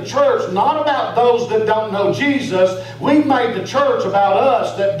made the church not about those that don't know Jesus. We've made the church about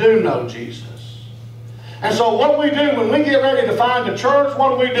us that do know Jesus. And so what we do when we get ready to find a church,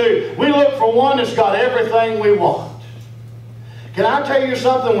 what do? We look for one that's got everything we want. Can I tell you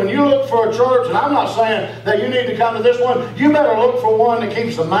something? When you look for a church, and I'm not saying that you need to come to this one, you better look for one that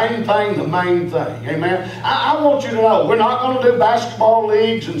keeps the main thing the main thing. Amen? I want you to know, we're not going to do basketball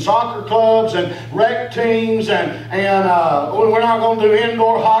leagues and soccer clubs and rec teams, and we're not going to do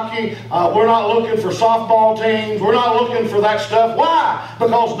indoor hockey. We're not looking for softball teams. We're not looking for that stuff. Why?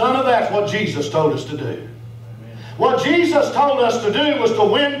 Because none of that's what Jesus told us to do. What Jesus told us to do was to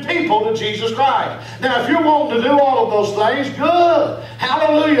win people to Jesus Christ. Now, if you're wanting to do all of those things, good.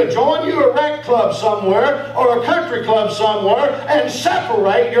 Hallelujah. Join you a rec club somewhere or a country club somewhere and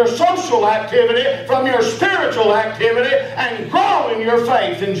separate your social activity from your spiritual activity and grow in your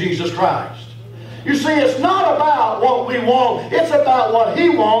faith in Jesus Christ. You see, it's not about what we want. It's about what He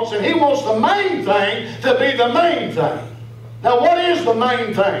wants, and He wants the main thing to be the main thing. Now, what is the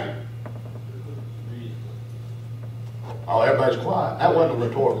main thing? Oh, everybody's quiet. That wasn't a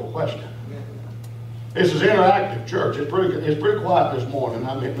rhetorical question. This is interactive church. It's pretty quiet this morning.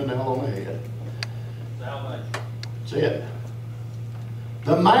 I'm hitting the nail on the head. That's it.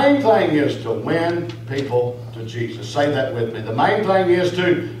 The main thing is to win people to Jesus. Say that with me. The main thing is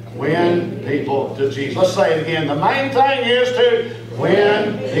to win people to Jesus. Let's say it again. The main thing is to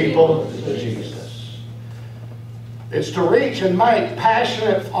win people to Jesus. It's to reach and make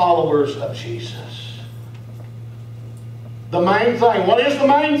passionate followers of Jesus. The main thing. What is the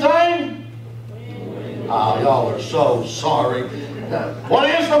main thing? Oh, y'all are so sorry. What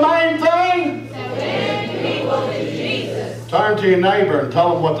is the main thing? To win people to Jesus. Turn to your neighbor and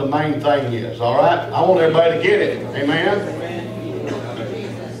tell them what the main thing is, all right? I want everybody to get it. Amen?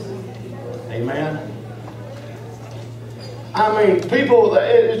 Amen. I mean, people,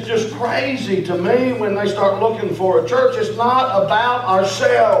 it's just crazy to me when they start looking for a church. It's not about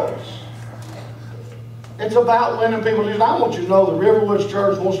ourselves. It's about winning people. I want you to know the Riverwoods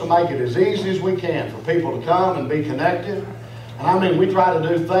Church wants to make it as easy as we can for people to come and be connected. And I mean, we try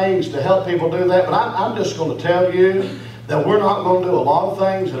to do things to help people do that. But I'm just going to tell you that we're not going to do a lot of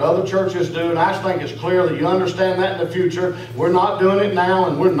things that other churches do. And I just think it's clear that you understand that in the future. We're not doing it now,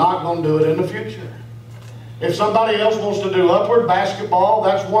 and we're not going to do it in the future. If somebody else wants to do upward basketball,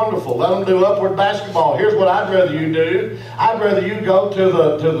 that's wonderful. Let them do upward basketball. Here's what I'd rather you do. I'd rather you go to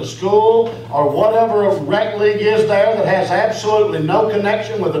the school or whatever rec league is there that has absolutely no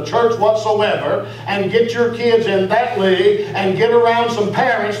connection with the church whatsoever, and get your kids in that league and get around some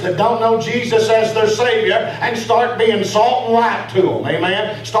parents that don't know Jesus as their Savior and start being salt and light to them.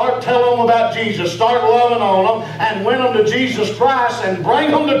 Amen? Start telling them about Jesus. Start loving on them and win them to Jesus Christ and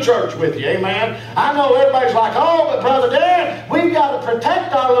bring them to church with you. Amen? I know everybody's like, oh, but Brother Dan, we've got to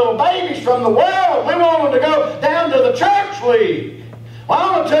protect our little babies from the world. We want them to go down to the church league. Well,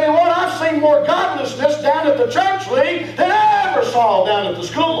 I'm going to tell you what, I've seen more godlessness down at the church league than I ever saw down at the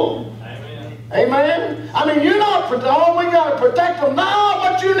school. Amen. Amen? I mean, you're not, oh, we got to protect them. No,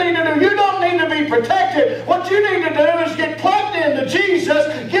 what you need to do, you don't need to be protected. What you need to do is get plugged into Jesus,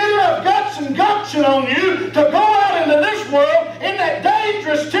 get enough guts and gumption on you to go out into this world in that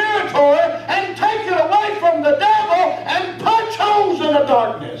dangerous territory and take it away from the devil and punch holes in the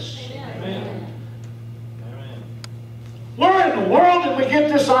darkness. Amen. Amen. Where in the world did we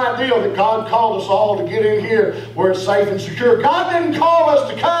get this idea that God called us all to get in here where it's safe and secure? God didn't call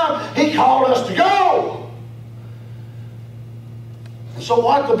us to come. He called us to go. And so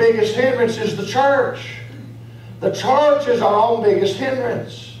what? The biggest hindrance is the church. The church is our own biggest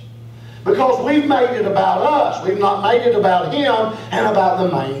hindrance. Because we've made it about us. We've not made it about Him and about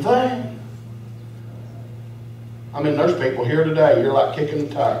the main thing. I mean, there's people here today, you're like kicking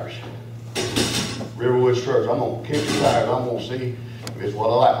the tires. Riverwoods Church, I'm going to kick the tires. I'm going to see if it's what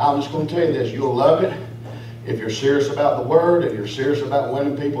I like. I'm just going to tell you this. You'll love it if you're serious about the Word and you're serious about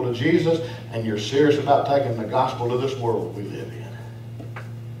winning people to Jesus and you're serious about taking the gospel to this world we live in.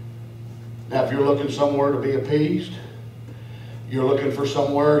 Now, if you're looking somewhere to be appeased, you're looking for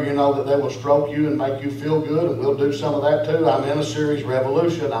somewhere, you know, that they will stroke you and make you feel good, and we'll do some of that too. I'm in a series,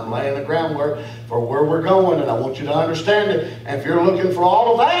 Revolution. I'm laying the groundwork for where we're going, and I want you to understand it. And if you're looking for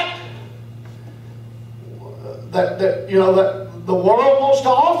all of that, that the world wants to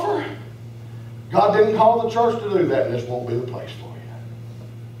offer, God didn't call the church to do that, and this won't be the place for you.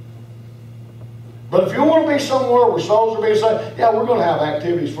 But if you want to be somewhere where souls are being saved, yeah, we're going to have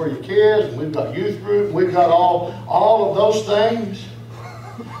activities for your kids, and we've got youth group, and we've got all of those things.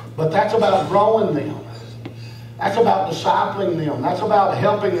 But that's about growing them. That's about discipling them. That's about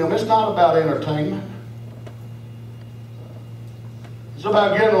helping them. It's not about entertainment. It's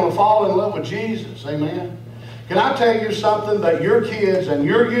about getting them to fall in love with Jesus. Amen. Can I tell you something? That your kids and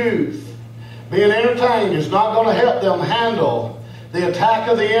your youth being entertained is not going to help them handle the attack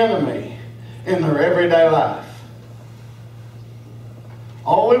of the enemy in their everyday life.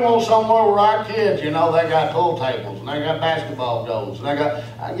 Oh, we want somewhere where our kids, you know, they got pool tables and they got basketball goals and they got,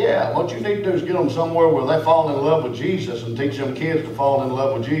 yeah, what you need to do is get them somewhere where they fall in love with Jesus and teach them kids to fall in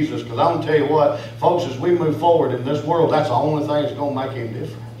love with Jesus. Because I'm going to tell you what, folks, as we move forward in this world, that's the only thing that's going to make any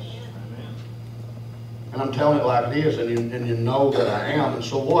difference. And I'm telling it like it is, and you know that I am. And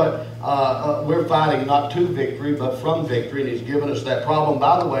so what? We're fighting not to victory, but from victory, and He's given us that problem.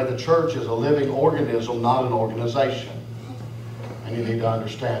 By the way, the church is a living organism, not an organization. And you need to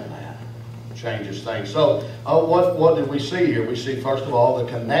understand that. It changes things. So what did we see here? We see, first of all, the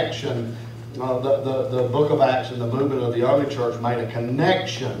connection. The book of Acts and the movement of the early church made a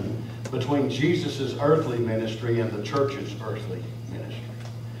connection between Jesus' earthly ministry and the church's earthly ministry.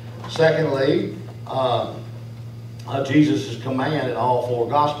 Secondly, Jesus' command in all four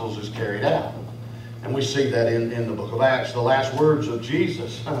Gospels is carried out. And we see that in the book of Acts. The last words of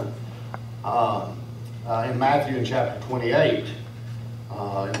Jesus in Matthew in chapter 28,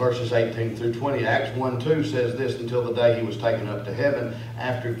 in verses 18 through 20. Acts 1:2 says this, until the day He was taken up to heaven,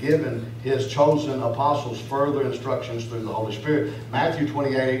 after giving His chosen apostles further instructions through the Holy Spirit. Matthew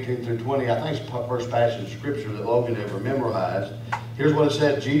 28:18 through 20, I think it's the first passage of Scripture that Logan ever memorized. Here's what it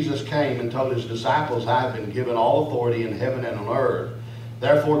said. Jesus came and told His disciples, I have been given all authority in heaven and on earth.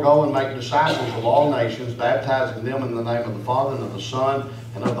 Therefore go and make disciples of all nations, baptizing them in the name of the Father and of the Son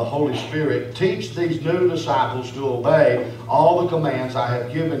and of the Holy Spirit. Teach these new disciples to obey all the commands I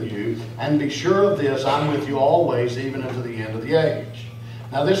have given you, and be sure of this, I'm with you always, even unto the end of the age.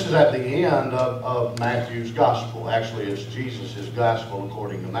 Now this is at the end of Matthew's Gospel. Actually, it's Jesus' Gospel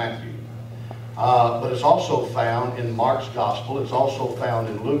according to Matthew. But it's also found in Mark's Gospel. It's also found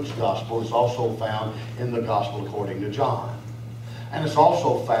in Luke's Gospel. It's also found in the Gospel according to John. And it's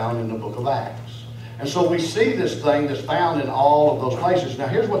also found in the book of Acts. And so we see this thing that's found in all of those places. Now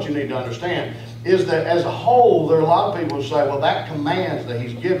here's what you need to understand, is that as a whole, there are a lot of people who say, well, that commands that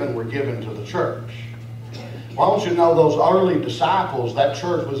He's given were given to the church. Well, I want you to know those early disciples, that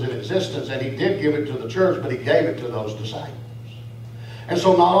church was in existence, and He did give it to the church, but He gave it to those disciples. And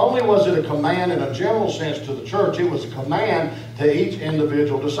so not only was it a command in a general sense to the church, it was a command to each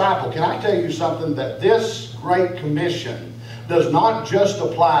individual disciple. Can I tell you something? That this Great Commission does not just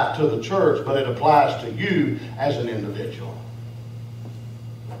apply to the church, but it applies to you as an individual.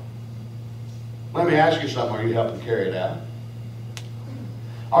 Let me ask you something. Are you helping carry it out?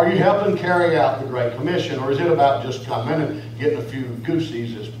 Are you helping carry out the Great Commission? Or is it about just coming and getting a few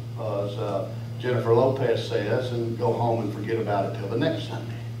goosies, as Jennifer Lopez says, and go home and forget about it till the next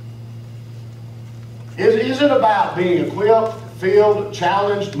Sunday? Is it about being equipped, filled,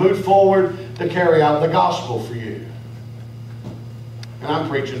 challenged, moved forward to carry out the gospel for you? And I'm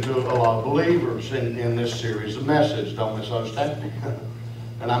preaching to a lot of believers in this series of messages. Don't misunderstand me.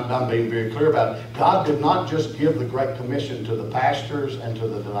 And I'm being very clear about it. God did not just give the Great Commission to the pastors and to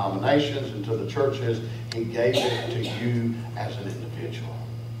the denominations and to the churches. He gave it to you as an individual.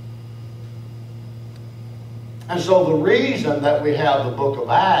 And so the reason that we have the book of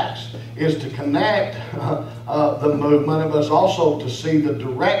Acts is to connect the movement, but it's also to see the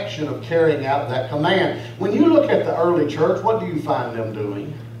direction of carrying out that command. When you look at the early church, what do you find them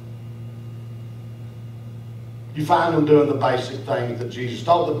doing? You find them doing the basic things that Jesus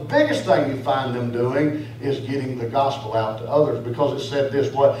taught. The biggest thing you find them doing is getting the gospel out to others, because it said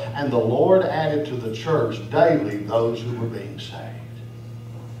this, what? And the Lord added to the church daily those who were being saved.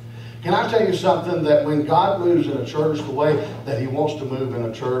 Can I tell you something? That when God moves in a church the way that He wants to move in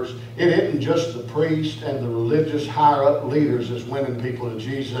a church, it isn't just the priest and the religious higher-up leaders that's winning people to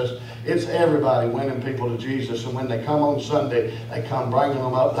Jesus. It's everybody winning people to Jesus. And when they come on Sunday, they come bringing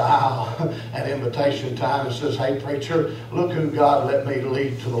them up the aisle at invitation time and says, hey, preacher, look who God let me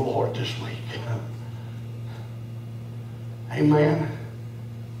lead to the Lord this week. Amen.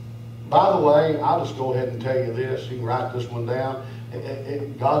 By the way, I'll just go ahead and tell you this. You can write this one down.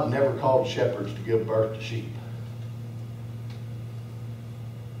 God never called shepherds to give birth to sheep.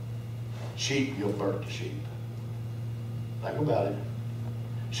 Sheep give birth to sheep. Think about it.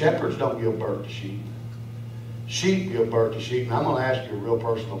 Shepherds don't give birth to sheep. Sheep give birth to sheep. And I'm going to ask you a real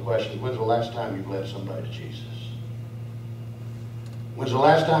personal question. When's the last time you've led somebody to Jesus? When's the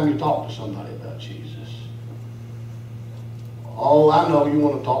last time you talked to somebody about Jesus? Oh, I know you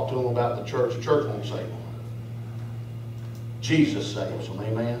want to talk to them about the church. The church won't save them. Jesus saves them.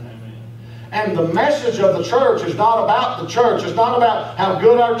 Amen. And the message of the church is not about the church. It's not about how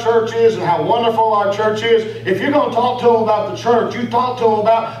good our church is and how wonderful our church is. If you're going to talk to them about the church, you talk to them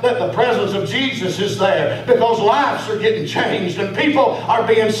about that the presence of Jesus is there, because lives are getting changed and people are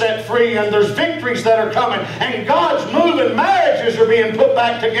being set free and there's victories that are coming and God's moving. Marriages are being put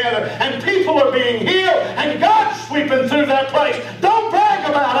back together and people are being healed and God's sweeping through that place. Don't brag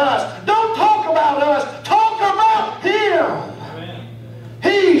about us. Don't talk about us. Talk about Him. Amen.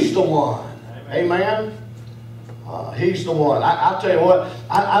 He's the one. Amen. He's the one. I tell you what,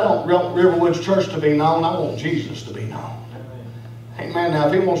 I don't want Riverwoods Church to be known. I want Jesus to be known. Amen. Now,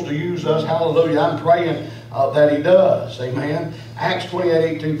 if He wants to use us, hallelujah, I'm praying that He does. Amen. Acts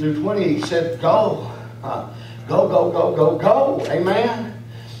 28:18-20, He said, go. Go, go, go, go, go. Amen.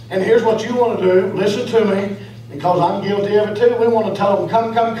 And here's what you want to do. Listen to me, because I'm guilty of it too. We want to tell them,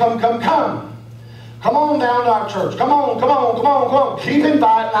 come, come, come, come, come. Come on down to our church. Come on, come on, come on, come on. Keep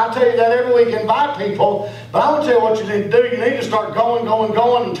inviting. I tell you that every week. Invite people. But I want to tell you what you need to do. You need to start going, going,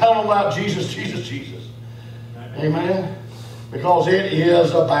 going and tell them about Jesus, Jesus, Jesus. Amen. Because it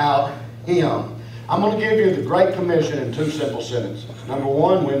is about Him. I'm going to give you the Great Commission in 2 simple sentences. Number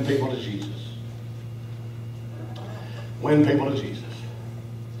 1, win people to Jesus. Win people to Jesus.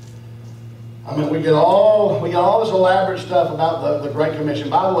 I mean, we get all this elaborate stuff about the Great Commission.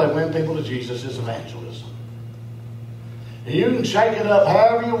 By the way, win people to Jesus is evangelism. And you can shake it up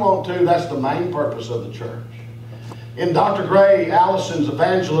however you want to. That's the main purpose of the church. In Dr. Gray Allison's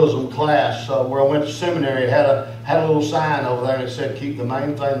evangelism class, where I went to seminary, it had a little sign over there and it said, keep the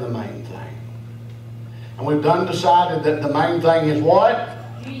main thing the main thing. And we've decided that the main thing is what?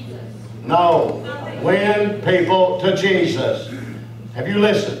 Jesus. No. Win people to Jesus. Have you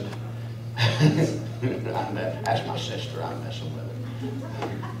listened? That's my sister. I'm messing with it.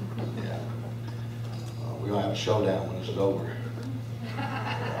 Yeah. We're going to have a showdown when this is over.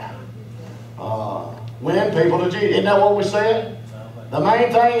 Win people to Jesus. Isn't that what we said? The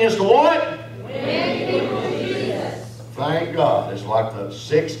main thing is to what? Win people to Jesus. Thank God. It's like the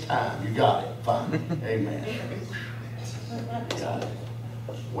 6th time. You got it. Fine. Amen. Got it.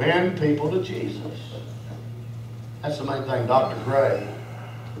 Win people to Jesus. That's the main thing. Dr. Gray.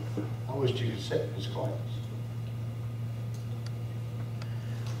 I wish you could sit in his class.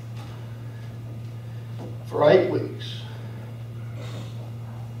 For 8 weeks,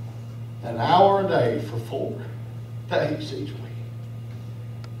 an hour a day for 4 days each week,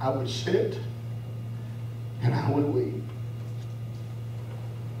 I would sit and I would weep.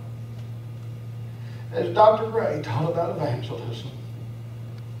 As Dr. Gray taught about evangelism,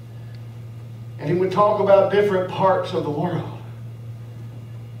 and he would talk about different parts of the world.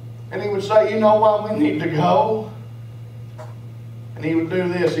 And he would say, you know why we need to go? And he would do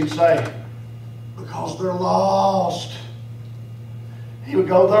this. He'd say, because they're lost. He would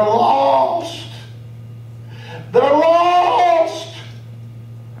go, they're lost. They're lost.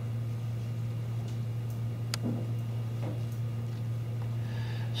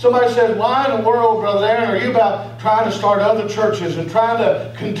 Somebody says, why in the world, Brother Aaron, are you about trying to start other churches and trying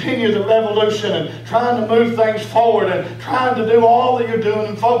to continue the revolution and trying to move things forward and trying to do all that you're doing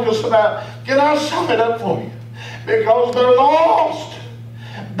and focus about? Can I sum it up for you? Because they're lost.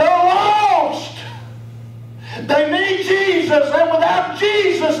 They're lost. They need Jesus, and without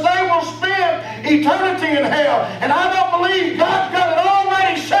Jesus, they will spend eternity in hell. And I don't believe God's got it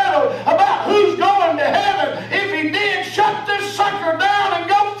already settled about who's going to heaven. If He did, shut this sucker down and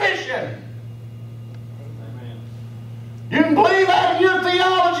go fishing. Amen. You can believe that in your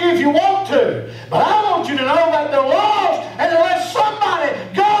theology if you want to, but I want you to know that they're lost, and unless somebody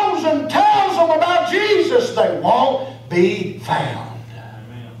goes and tells them about Jesus, they won't be found.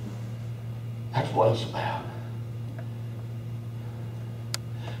 Amen. That's what it's about.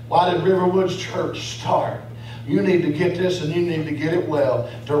 Why did Riverwoods Church start? You need to get this, and you need to get it well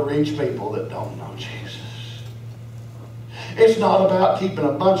to reach people that don't know Jesus. It's not about keeping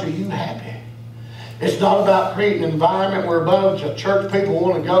a bunch of you happy. It's not about creating an environment where a bunch of church people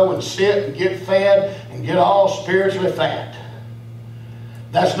want to go and sit and get fed and get all spiritually fat.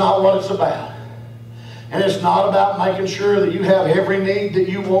 That's not what it's about. And it's not about making sure that you have every need that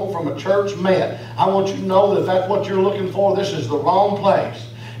you want from a church met. I want you to know that if that's what you're looking for, this is the wrong place.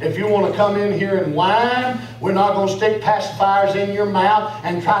 If you want to come in here and whine, we're not going to stick pacifiers in your mouth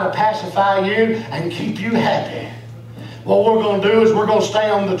and try to pacify you and keep you happy. What we're going to do is we're going to stay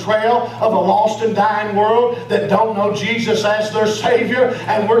on the trail of a lost and dying world that don't know Jesus as their Savior,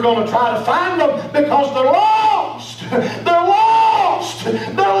 and we're going to try to find them because they're lost. They're lost.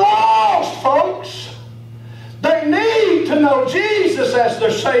 They're lost, folks. They need to know Jesus as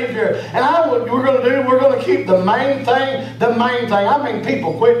their Savior. And we're going to keep the main thing, the main thing. I mean,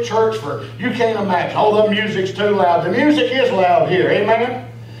 people quit church for, you can't imagine, oh, the music's too loud. The music is loud here,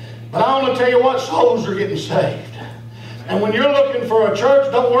 amen? But I want to tell you what, souls are getting saved. And when you're looking for a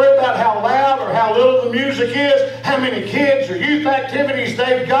church, don't worry about how loud or how little the music is, how many kids or youth activities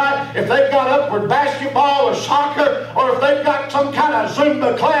they've got, if they've got upward basketball or soccer, or if they've got some kind of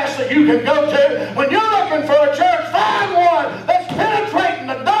Zumba class that you can go to. When you're looking for a church, find one that's penetrating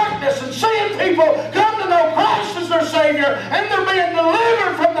the darkness and seeing people come to know Christ as their Savior, and they're being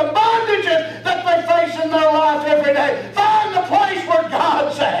delivered from the bondages that they face in their life every day. Find the place where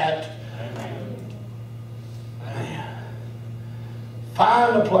God's at.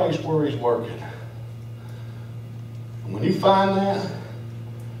 find a place where He's working. And when you find that,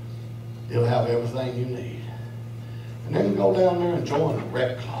 He'll have everything you need. And then go down there and join a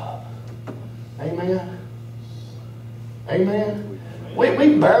rec club. Amen? Amen? We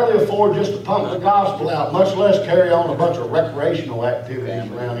can barely afford just to pump the gospel out, much less carry on a bunch of recreational activities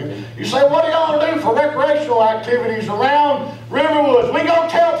around here. You say, what do y'all do for recreational activities around Riverwoods? We go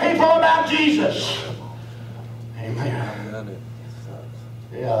tell people about Jesus. Amen.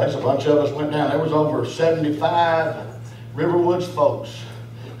 Yeah, there's a bunch of us went down. There was over 75 Riverwoods folks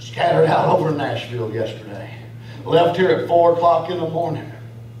scattered out over Nashville yesterday. Left here at 4 o'clock in the morning.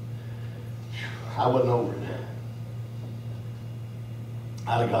 I wasn't over it.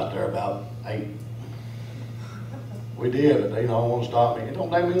 I'd have got there about 8. We did, but they don't want to stop me. It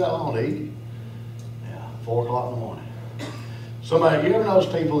don't take me that long to eat. Yeah, 4 o'clock in the morning. Somebody, you ever know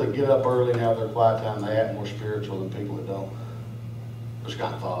those people that get up early and have their quiet time, they act more spiritual than people that don't? Just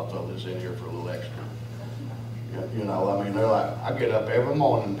kind of thought I'd throw this in here for a little extra. You know, I mean, they're like, I get up every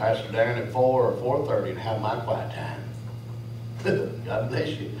morning, Pastor Darren, at 4 or 4:30 and have my quiet time. God bless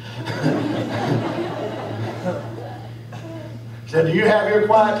you. Said, do you have your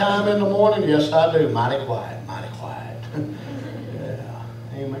quiet time in the morning? Yes, I do. Mighty quiet, mighty quiet. Yeah,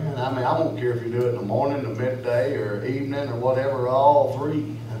 amen. I mean, I don't care if you do it in the morning, or midday, or evening, or whatever, all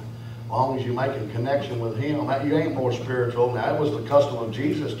three. As long as you're making connection with Him. You ain't more spiritual. Now, it was the custom of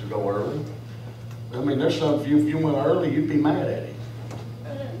Jesus to go early. I mean, there's some, if you went early, you'd be mad at Him.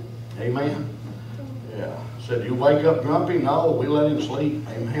 Amen. Yeah. Said, you wake up grumpy? No, we let Him sleep.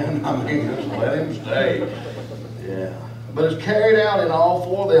 Amen. I mean, just let Him stay. Yeah. But it's carried out in all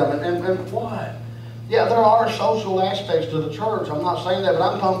 4 of them. And what? Yeah, there are social aspects to the church. I'm not saying that, but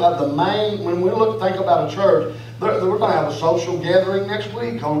I'm talking about the main, when we think about a church, we're going to have a social gathering next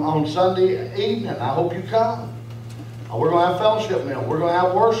week on Sunday evening. I hope you come. We're going to have fellowship meal. We're going to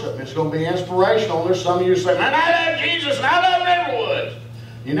have worship. It's going to be inspirational. There's some of you say, man, I love Jesus and I love Riverwoods.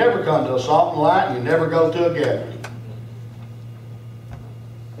 You never come to a Salt and Light and you never go to a gathering.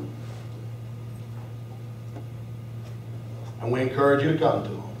 And we encourage you to come to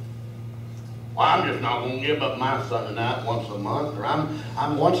them. Well, I'm just not going to give up my Sunday night once a month, or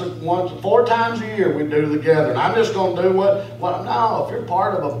I'm once 4 times a year we do together, and I'm just going to do what. No, if you're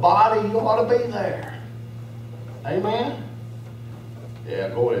part of a body, you ought to be there. Amen. Yeah,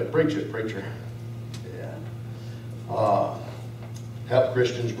 go ahead, preach it, preacher. Yeah. Help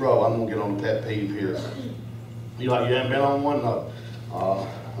Christians grow. I'm going to get on a pet peeve here. You haven't been on one? No.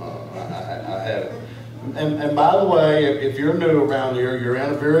 I haven't. And by the way, if you're new around here, you're in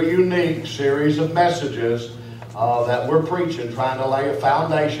a very unique series of messages that we're preaching, trying to lay a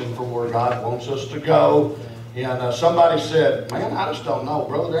foundation for where God wants us to go. And somebody said, man, I just don't know.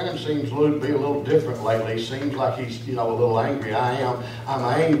 Brother Darren seems to be a little different lately. Seems like he's, a little angry. I am.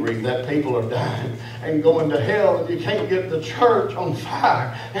 I'm angry that people are dying and going to hell, and you can't get the church on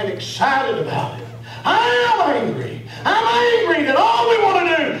fire and excited about it. I am angry. I'm angry that all we want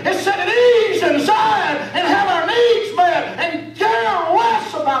to do is sit at ease in Zion and have our needs met and care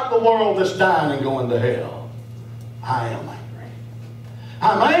less about the world that's dying and going to hell. I am angry.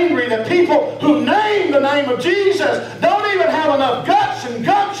 I'm angry that people who name the name of Jesus don't even have enough guts and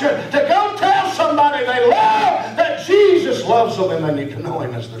gumption to go tell somebody they love that Jesus loves them and they need to know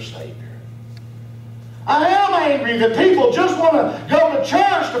Him as their Savior. I am angry that people just want to go to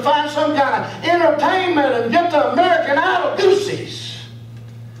church to find some kind of entertainment and get the American Idol goosies.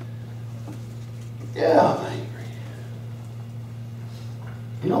 Yeah, I'm angry.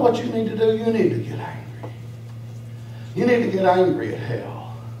 You know what you need to do? You need to get angry. You need to get angry at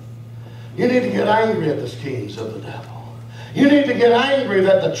hell. You need to get angry at the schemes of the devil. You need to get angry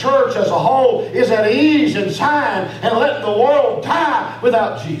that the church as a whole is at ease in Zion and letting the world die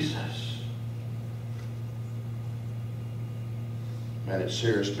without Jesus. Man, it's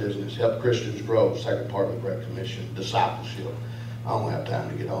serious business. Help Christians grow. Second part of the Great Commission. Discipleship. I don't have time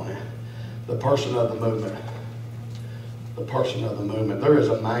to get on it. The person of the movement. The person of the movement. There is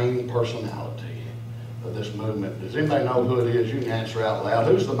a main personality of this movement. Does anybody know who it is? You can answer out loud.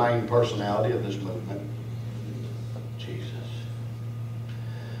 Who's the main personality of this movement? Jesus.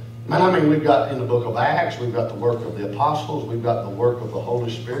 Man, I mean, we've got in the book of Acts, we've got the work of the apostles, we've got the work of the Holy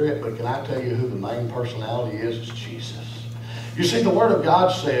Spirit, but can I tell you who the main personality is? It's Jesus. You see, the Word of God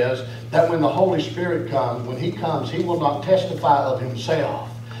says that when the Holy Spirit comes, when He comes, He will not testify of Himself,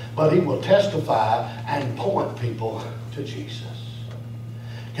 but He will testify and point people to Jesus.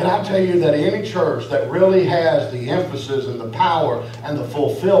 Can I tell you that any church that really has the emphasis and the power and the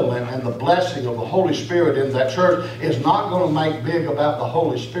fulfillment and the blessing of the Holy Spirit in that church is not going to make big about the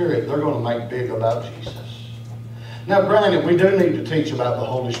Holy Spirit. They're going to make big about Jesus. Now, granted, we do need to teach about the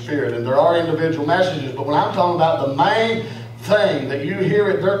Holy Spirit, and there are individual messages, but when I'm talking about the main thing that you hear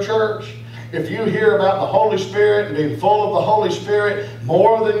at their church, if you hear about the Holy Spirit and being full of the Holy Spirit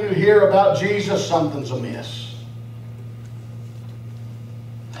more than you hear about Jesus, something's amiss.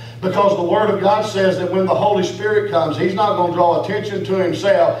 Because the Word of God says that when the Holy Spirit comes, He's not going to draw attention to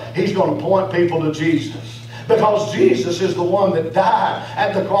Himself. He's going to point people to Jesus. Because Jesus is the one that died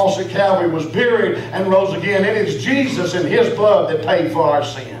at the cross at Calvary, was buried, and rose again. It is Jesus and His blood that paid for our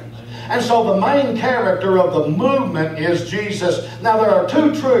sins. And so the main character of the movement is Jesus. Now there are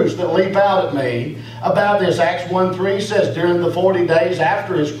two truths that leap out at me about this. Acts 1:3 says, during the 40 days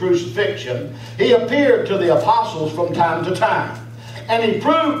after His crucifixion, He appeared to the apostles from time to time. And He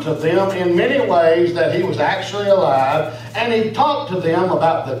proved to them in many ways that He was actually alive. And He talked to them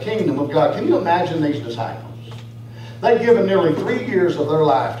about the kingdom of God. Can you imagine these disciples? They've given nearly 3 years of their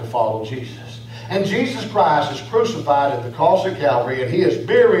life to follow Jesus. And Jesus Christ is crucified at the cross of Calvary, and He is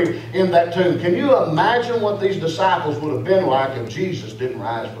buried in that tomb. Can you imagine what these disciples would have been like if Jesus didn't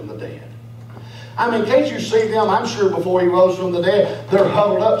rise from the dead? I mean, can't you see them? I'm sure before He rose from the dead, they're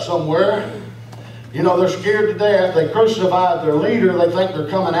huddled up somewhere. You know, they're scared to death. They crucified their leader. They think they're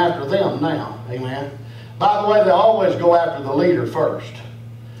coming after them now. Amen. By the way, they always go after the leader first.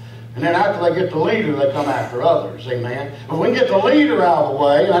 And then after they get the leader, they come after others. Amen. If we can get the leader out of the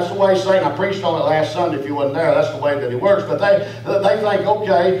way, and that's the way Satan, I preached on it last Sunday if you wasn't there, that's the way that he works. But they think,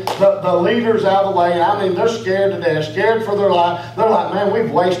 okay, the leader's out of the way, and I mean, they're scared to death, scared for their life. They're like, man,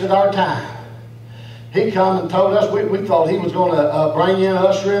 we've wasted our time. He come and told us, we thought He was going to bring in,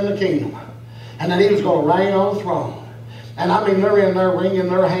 usher in the kingdom. And then He was going to reign on the throne. And I mean, they're in there wringing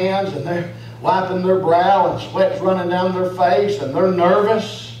their hands, and they're wiping their brow, and sweat's running down their face, and they're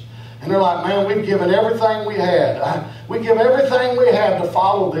nervous. And they're like, man, we've given everything we had. We give everything we had to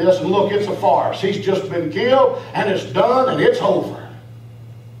follow this, and look, it's a farce. He's just been killed, and it's done, and it's over.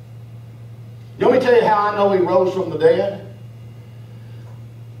 Let me tell you how I know He rose from the dead.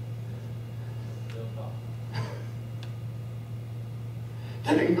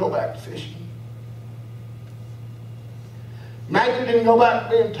 They didn't go back to fishing. Matthew didn't go back to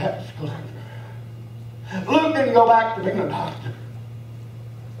being a tax collector. Luke didn't go back to being a doctor.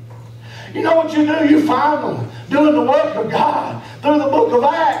 You know what you do? You find them doing the work of God through the book of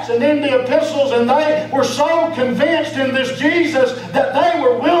Acts and in the epistles, and they were so convinced in this Jesus that they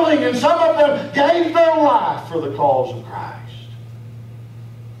were willing, and some of them gave their life for the cause of Christ.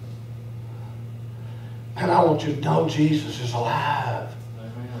 And I want you to know Jesus is alive.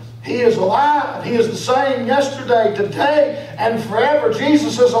 He is alive. He is the same yesterday, today, and forever.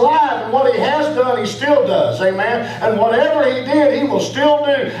 Jesus is alive, and what He has done, He still does. Amen. And whatever He did, He will still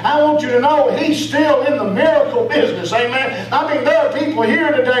do. I want you to know He's still in the miracle business. Amen. I mean, there are people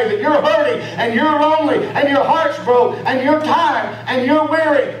here today that you're hurting, and you're lonely, and your heart's broke, and you're tired, and you're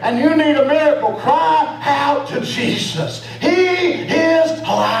weary, and you need a miracle. Cry out to Jesus. He is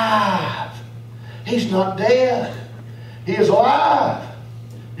alive. He's not dead. He is alive.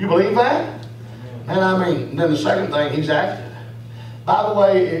 You believe that? And I mean, then the second thing, He's active. By the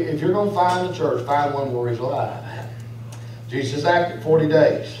way, if you're going to find a church, find one where He's alive. Jesus acted 40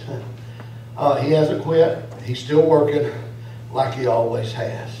 days. He hasn't quit. He's still working like He always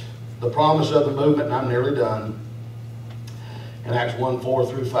has. The promise of the movement, and I'm nearly done, in Acts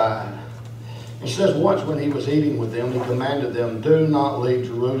 1:4-5. It says, once when He was eating with them, He commanded them, do not leave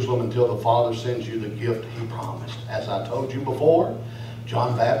Jerusalem until the Father sends you the gift He promised. As I told you before,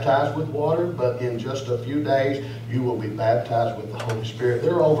 John baptized with water, but in just a few days you will be baptized with the Holy Spirit.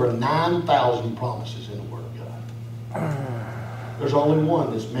 There are over 9,000 promises in the Word of God. There's only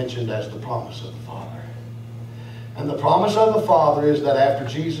one that's mentioned as the promise of the Father. And the promise of the Father is that after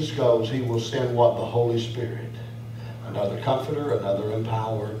Jesus goes, He will send what? The Holy Spirit. Another comforter, another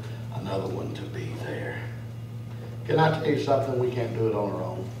empower, another one to be there. Can I tell you something? We can't do it on our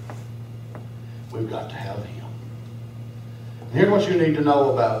own. We've got to have Him. Here's what you need to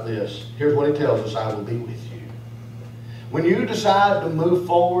know about this. Here's what He tells us, I will be with you. When you decide to move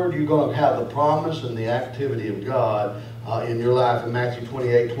forward, you're going to have the promise and the activity of God in your life. In Matthew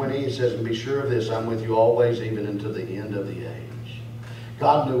 28:20, He says, and be sure of this, I'm with you always, even into the end of the age.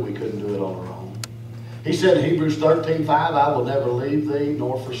 God knew we couldn't do it on our own. He said in Hebrews 13:5, I will never leave thee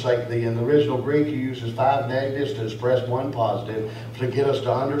nor forsake thee. In the original Greek, He uses 5 negatives to express one positive to get us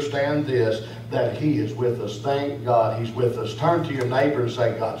to understand this, that He is with us. Thank God He's with us. Turn to your neighbor and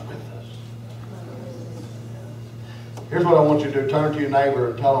say, God's with us. Here's what I want you to do. Turn to your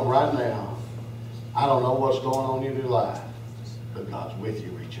neighbor and tell them right now, I don't know what's going on in your life, but God's with you.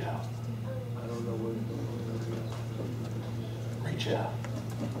 Reach out. Reach out.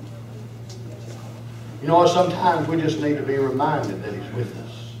 You know what? Sometimes we just need to be reminded that He's with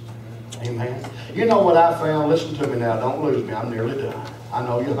us. Amen. You know what I found? Listen to me now. Don't lose me. I'm nearly done. I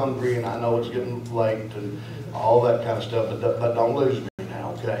know you're hungry, and I know it's getting late and all that kind of stuff, but don't lose me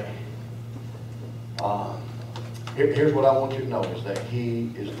now, okay? Here's what I want you to know is that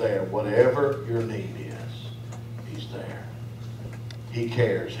He is there. Whatever your need is, He's there. He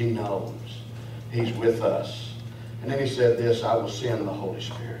cares. He knows. He's with us. And then He said this, I will send the Holy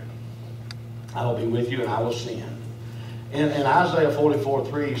Spirit. I will be with you and I will send. In Isaiah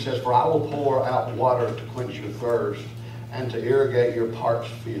 44:3, He says, for I will pour out water to quench your thirst and to irrigate your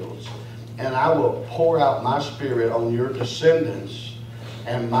parched fields. And I will pour out my Spirit on your descendants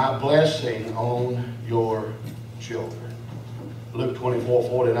and my blessing on your children. Luke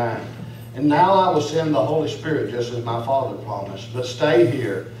 24:49. And now I will send the Holy Spirit just as my Father promised. But stay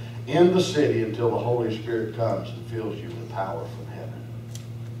here in the city until the Holy Spirit comes and fills you with power from heaven.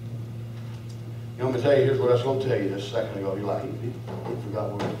 You want me to tell you, here's what I was going to tell you just a second ago. You're like, he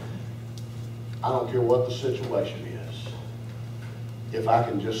forgot what. I don't care what the situation is. If I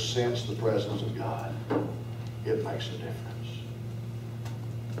can just sense the presence of God, it makes a difference.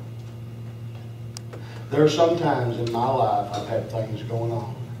 There are some times in my life I've had things going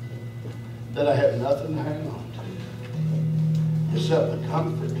on that I had nothing to hang on to except the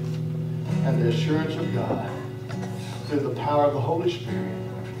comfort and the assurance of God through the power of the Holy Spirit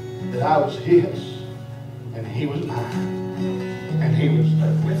that I was His and He was mine and He was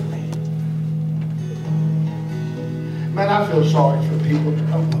there with me. Man, I feel sorry for people that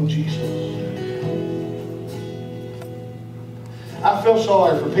don't know Jesus. I feel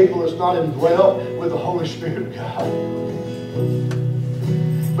sorry for people that's not indwelt with the Holy Spirit of God.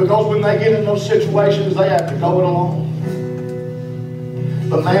 Because when they get in those situations, they have to go it alone.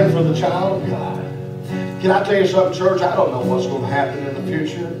 But man, for the child of God, can I tell you something, church? I don't know what's going to happen in the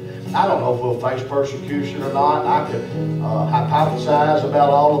future. I don't know if we'll face persecution or not. I could hypothesize about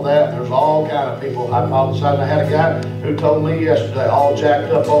all of that. There's all kind of people hypothesizing. I had a guy who told me yesterday, all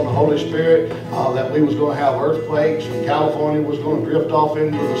jacked up on the Holy Spirit, that we was going to have earthquakes and California was going to drift off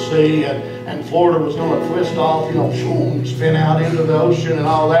into the sea and Florida was going to twist off, and spin out into the ocean and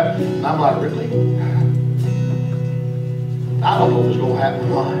all that. And I'm like, really? I don't know if it's going to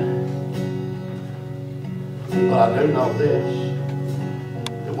happen or not. But I do know this.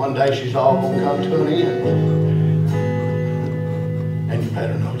 One day she's all going to come to an end. And you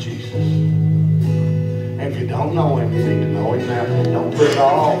better know Jesus. And if you don't know Him, you need to know Him now. Don't put it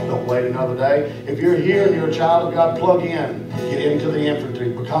off. Don't wait another day. If you're here and you're a child of God, plug in. Get into the infantry.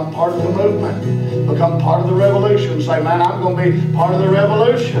 Become part of the movement. Become part of the revolution. Say, man, I'm going to be part of the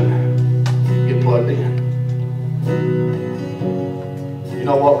revolution. Get plugged in. You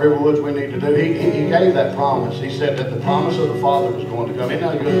know what, Riverwoods, we need to do? He gave that promise. He said that the promise of the Father was going to come. Isn't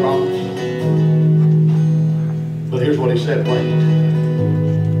that a good promise? But here's what He said, wait.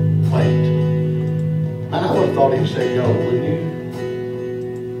 Wait. Man, I would have thought He said go, wouldn't you?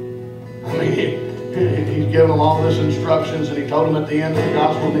 I mean, He's given them all this instructions, and He told them at the end of the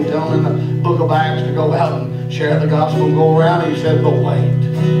gospel, and He told them in the book of Acts to go out and share the gospel and go around, and He said, but wait.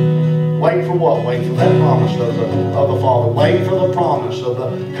 Wait for what? Wait for that promise of the Father. Wait for the promise of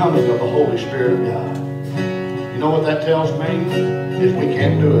the coming of the Holy Spirit of God. You know what that tells me? Is we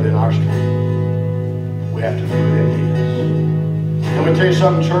can't do it in our strength. We have to do it in His. Can we tell you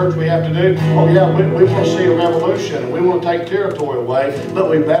something, church, we have to do? Oh yeah, we want to see a revolution and we want to take territory away, but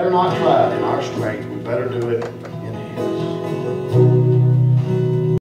we better not try it in our strength. We better do it in